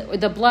 there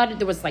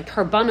was like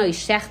Harbana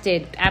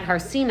shechted at Har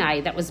Sinai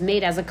that was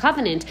made as a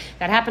covenant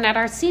that happened at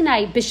Har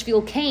Sinai,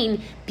 Bishvil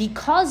Cain.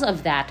 Because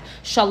of that,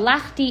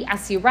 Shalachti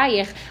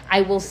asirayich,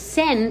 I will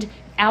send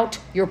out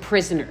your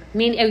prisoner.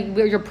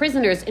 Your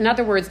prisoners. In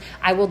other words,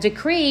 I will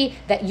decree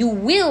that you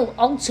will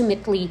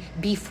ultimately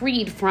be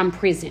freed from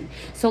prison.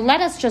 So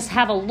let us just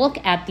have a look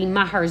at the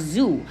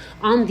maharzu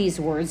on these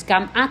words.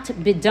 Gam at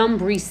bidam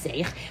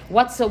briseich.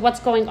 What's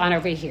going on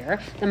over here?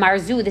 The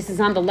maharzu, this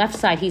is on the left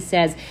side. He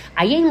says,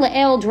 Ayin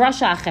le'el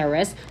drasha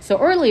acheres. So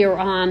earlier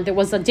on, there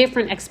was a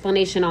different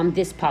explanation on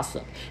this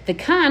pasuk. The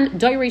kan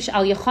doirish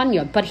al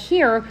Yechoniah. But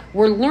here,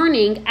 we're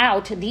learning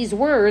out these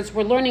words.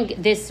 We're learning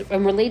this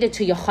related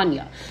to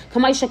Yechoniah.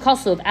 Kamaisha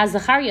Kosov, as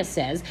Zechariah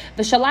says,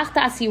 V'shalachta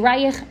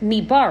asirayich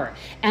mibar,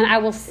 and I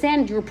will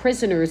send your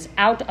prisoners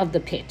out of the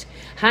pit.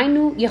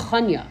 Hainu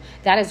Yechoniah,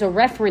 that is a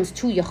reference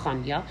to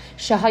Yechoniah,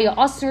 Shahaya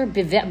Aser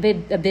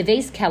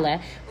Beves Kele,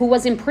 who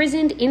was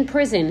imprisoned in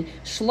prison,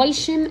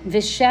 Shloishim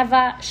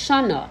V'sheva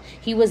Shana.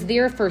 He was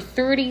there for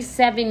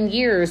 37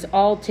 years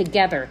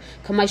altogether.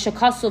 Kamaisha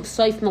Kosov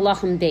Soif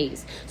Malachim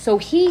Beis. So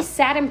he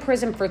sat in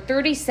prison for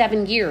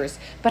 37 years,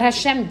 but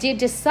Hashem did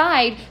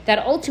decide that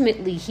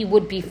ultimately he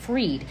would be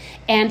freed.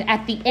 And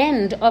at the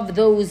end of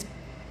those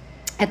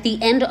At the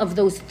end of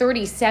those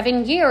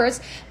 37 years,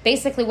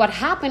 basically what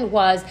happened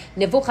was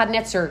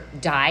Nebuchadnezzar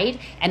died,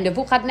 and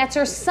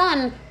Nebuchadnezzar's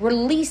son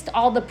released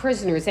all the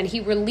prisoners, and he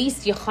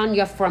released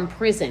Yechoniah from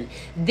prison.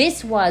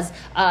 This was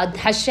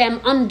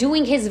Hashem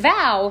undoing his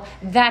vow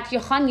that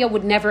Yechoniah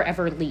would never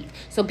ever leave.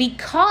 So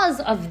because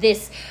of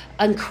this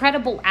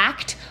incredible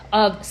act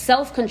of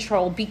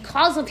self-control,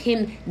 because of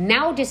him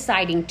now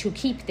deciding to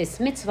keep this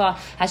mitzvah,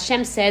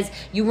 Hashem says,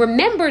 you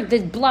remember the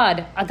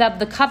blood of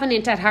the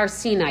covenant at Har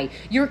Sinai.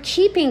 You're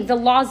keeping the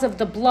laws of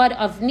the blood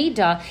of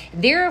Nida.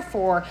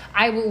 Therefore,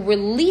 I will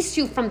release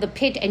you from the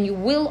pit and you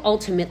will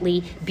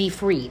ultimately be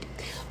freed.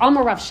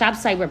 Amar Rav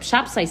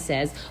Shabsai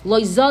says, Lo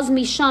zaz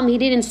misham, he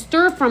didn't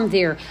stir from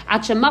there,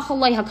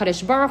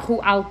 HaKadosh Baruch Hu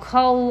al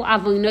kol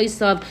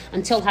avonosav,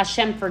 until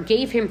Hashem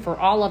forgave him for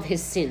all of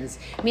his sins.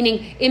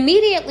 Meaning,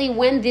 immediately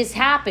when this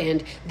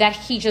happened, that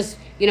he just,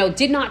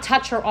 did not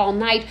touch her all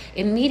night,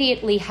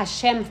 immediately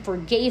Hashem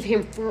forgave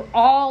him for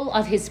all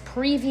of his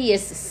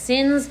previous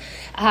sins,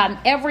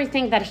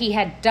 everything that he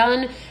had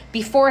done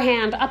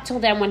beforehand, up till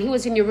then, when he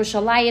was in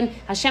Yerushalayim,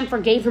 Hashem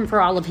forgave him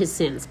for all of his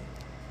sins.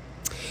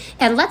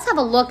 And let's have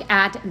a look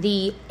at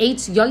the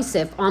Eitz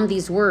Yosef on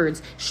these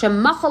words.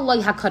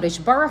 Shemachaloi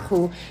HaKadosh Baruch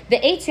Hu. The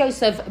Eitz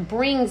Yosef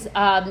brings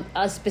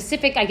a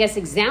specific,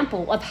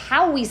 example of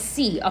how we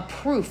see a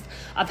proof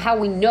of how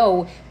we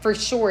know for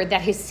sure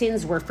that his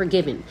sins were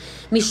forgiven.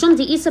 Mishum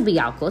de'isa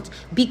b'Yalkut,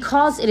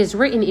 because it is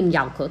written in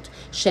Yalkut,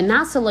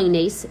 Shenasa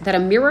nes, that a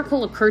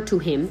miracle occurred to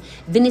him,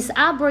 v'nis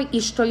abrei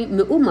ishtoi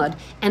me'umad,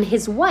 and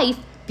his wife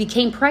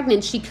became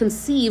pregnant, she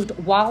conceived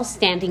while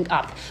standing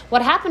up.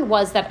 What happened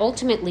was that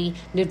ultimately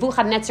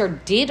Nebuchadnezzar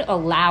did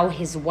allow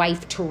his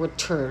wife to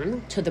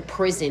return to the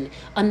prison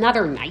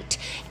another night.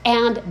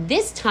 And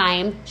this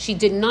time she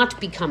did not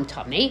become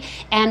tamei,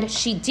 and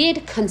she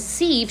did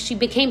conceive, she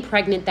became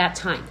pregnant that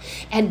time.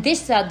 And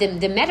this, the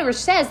Medrash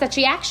says that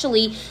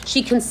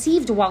she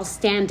conceived while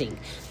standing.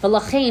 And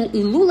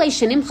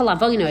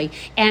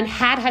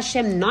had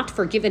Hashem not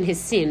forgiven his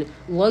sin,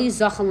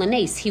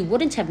 he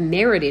wouldn't have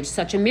merited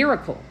such a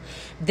miracle.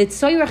 It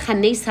seems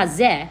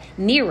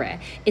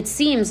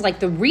like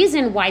the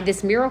reason why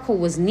this miracle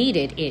was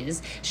needed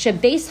is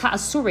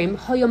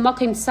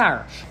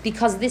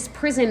because this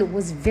prison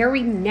was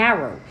very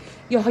narrow.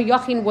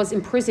 Yehoiachin was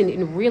imprisoned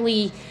in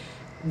really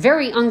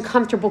very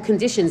uncomfortable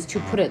conditions, to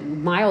put it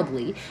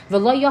mildly,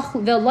 and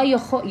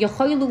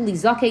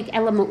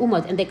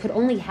they could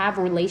only have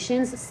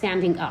relations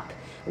standing up.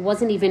 It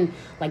wasn't even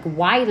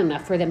wide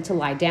enough for them to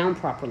lie down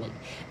properly.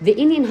 The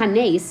Inyan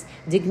Hanes,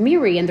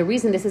 Digmiri, and the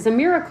reason this is a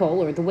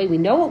miracle, or the way we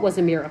know it was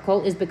a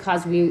miracle, is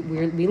because we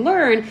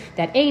learn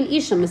that Ein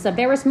Isha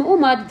Misaberes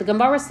Mu'umad, the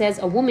Gemara says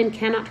a woman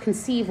cannot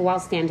conceive while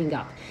standing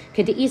up.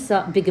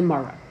 Kedeisa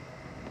B'Gemara.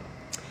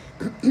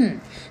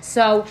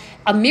 So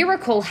a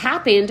miracle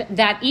happened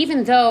that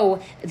even though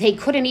they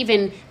couldn't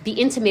even be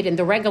intimate in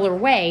the regular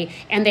way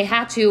and they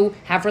had to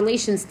have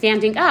relations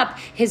standing up,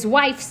 his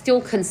wife still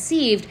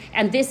conceived,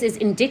 and this is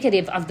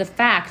indicative of the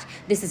fact,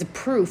 this is a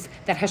proof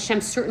that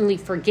Hashem certainly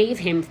forgave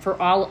him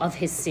for all of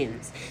his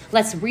sins.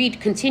 Let's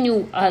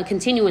continue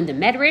in the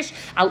Medrash.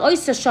 Al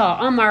Oisa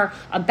Shah Amar,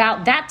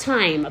 about that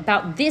time,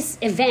 about this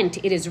event,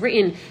 it is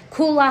written,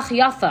 Kulach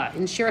Yafa.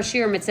 In Shir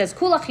Hashirim it says,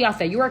 Kulach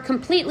Yafa, you are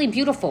completely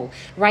beautiful,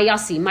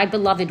 Rayasi, my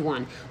beloved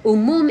one.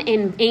 Umum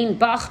and ein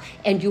bach,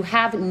 and you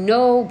have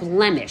no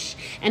blemish.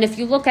 And if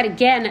you look at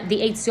again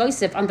the Eitz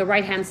Yosef on the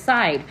right hand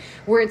side,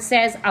 where it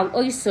says Al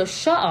Oisa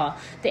Shah,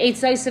 the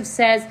Eitz Yosef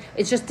says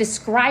it's just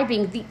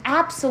describing the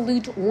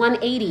absolute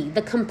 180,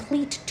 the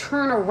complete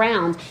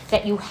turnaround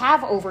that you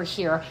have over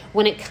here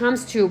when it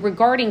comes to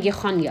regarding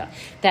Yechoniah.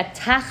 That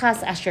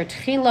Taharas asher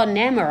tchila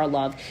nemer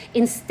alav,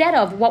 instead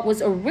of what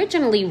was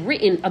originally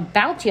written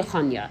about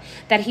Yechoniah,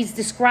 that he's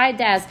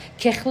described as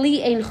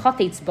kechli ein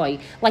chafetz boy,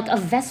 like a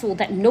vessel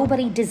that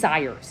nobody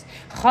desires.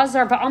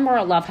 Chazar va'amar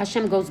alav,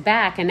 Hashem goes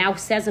back and now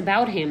says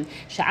about him,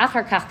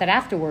 she'achar kach, that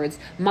afterwards,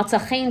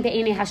 matzachein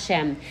be'enei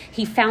Hashem,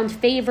 he found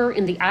favor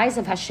in the eyes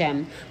of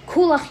Hashem.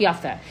 Kulach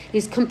yafa,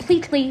 is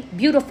completely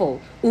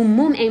beautiful,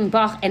 umum ein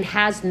bach, and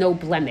has no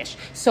blemish.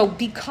 So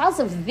because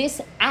of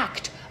this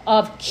act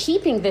of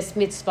keeping this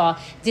mitzvah,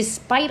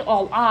 despite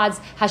all odds,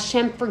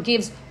 Hashem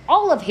forgives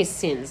all of his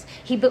sins.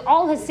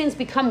 All his sins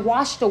become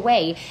washed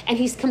away, and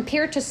he's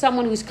compared to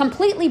someone who's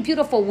completely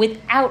beautiful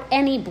without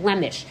any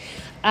blemish.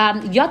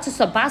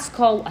 Yatzasa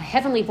Baskol, a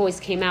heavenly voice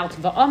came out,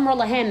 Va'amr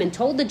lahem, and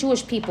told the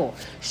Jewish people,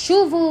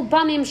 Shuvu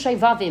bamim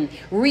shayvavim,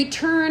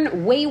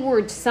 return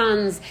wayward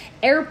sons,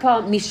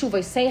 Erpa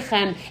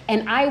mishuvaseichem,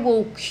 and I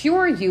will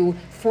cure you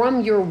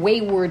from your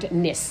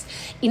waywardness.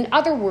 In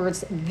other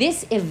words,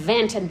 this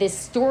event and this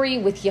story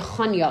with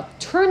Yechoniah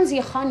turns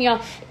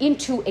Yechoniah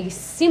into a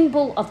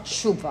symbol of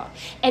tshuva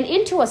and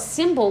into a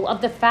symbol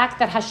of the fact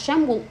that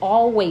Hashem will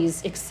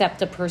always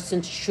accept a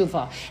person's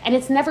tshuva, and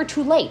it's never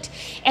too late.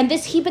 And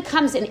he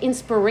becomes an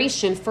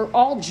inspiration for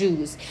all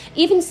Jews,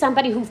 even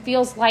somebody who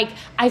feels like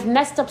I've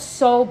messed up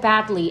so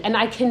badly and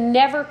I can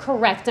never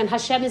correct, and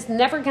Hashem is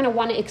never going to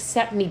want to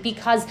accept me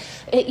because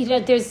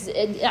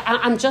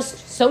I'm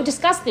just so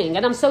disgusting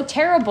and I'm so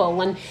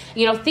terrible, and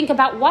think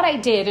about what I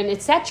did, and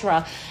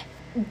etc.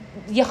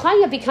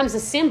 Yechanya becomes a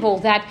symbol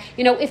that,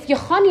 if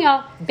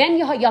Yechanya ben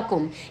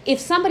Yehoyakum, if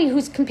somebody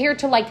who's compared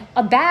to like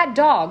a bad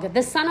dog,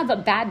 the son of a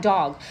bad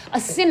dog, a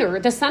sinner,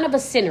 the son of a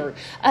sinner,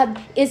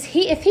 if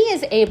he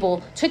is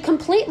able to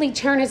completely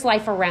turn his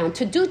life around,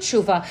 to do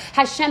tshuva,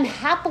 Hashem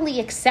happily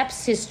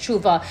accepts his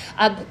tshuva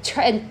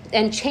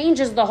and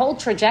changes the whole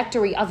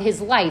trajectory of his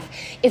life.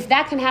 If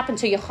that can happen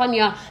to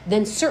Yechanya,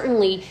 then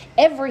certainly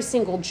every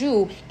single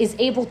Jew is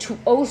able to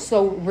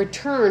also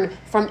return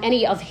from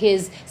any of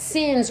his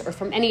sins or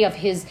from any of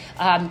his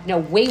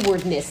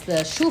waywardness,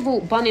 the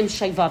shuvu banim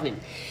shayvavim.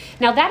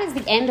 Now that is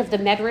the end of the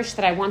medrash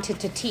that I wanted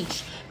to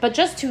teach. But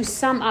just to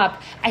sum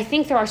up, I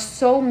think there are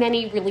so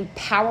many really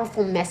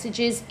powerful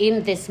messages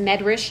in this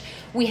medrash.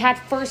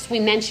 We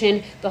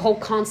mentioned the whole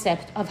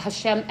concept of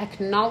Hashem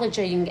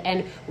acknowledging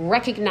and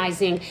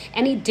recognizing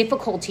any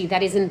difficulty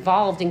that is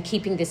involved in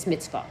keeping this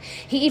mitzvah.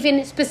 He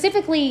even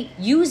specifically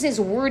uses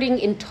wording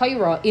in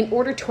Torah in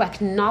order to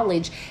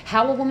acknowledge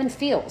how a woman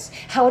feels,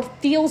 how it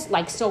feels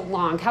like so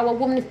long, how a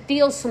woman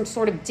feels some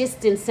sort of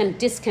distance and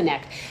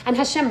disconnect. And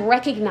Hashem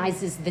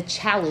recognizes the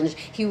challenge.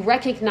 He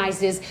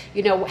recognizes,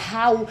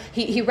 how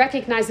he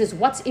recognizes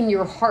what's in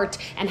your heart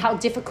and how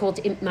difficult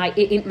it might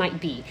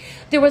be.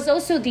 There was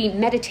also the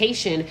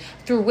meditation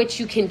through which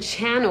you can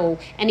channel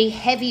any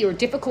heavy or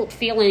difficult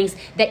feelings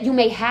that you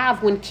may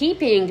have when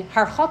keeping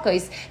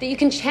harchakos, that you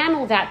can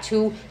channel that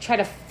to try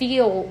to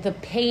feel the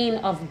pain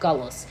of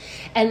galus.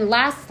 And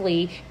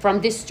lastly,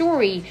 from this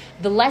story,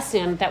 the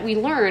lesson that we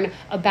learn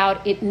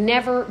about it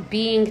never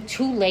being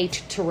too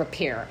late to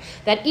repair.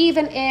 That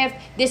even if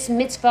this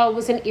mitzvah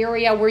was an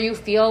area where you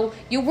feel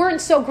you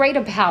weren't so great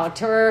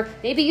about, or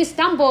maybe you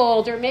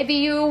stumbled, or maybe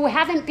you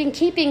haven't been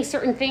keeping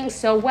certain things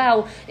so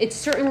well, it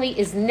certainly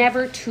is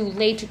never too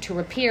late to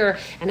repair.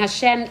 And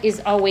Hashem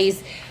is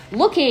always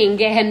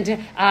looking and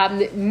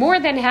more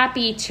than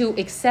happy to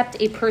accept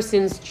a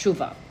person's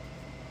tshuva.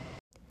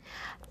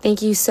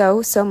 Thank you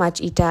so much,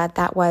 Ita.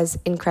 That was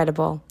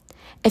incredible.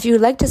 If you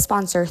would like to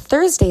sponsor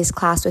Thursday's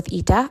class with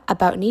Ita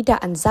about Nida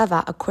and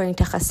Zava according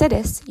to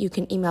Chassidus, you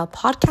can email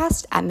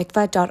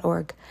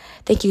podcast@mikvah.org.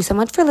 Thank you so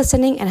much for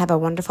listening and have a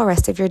wonderful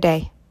rest of your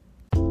day.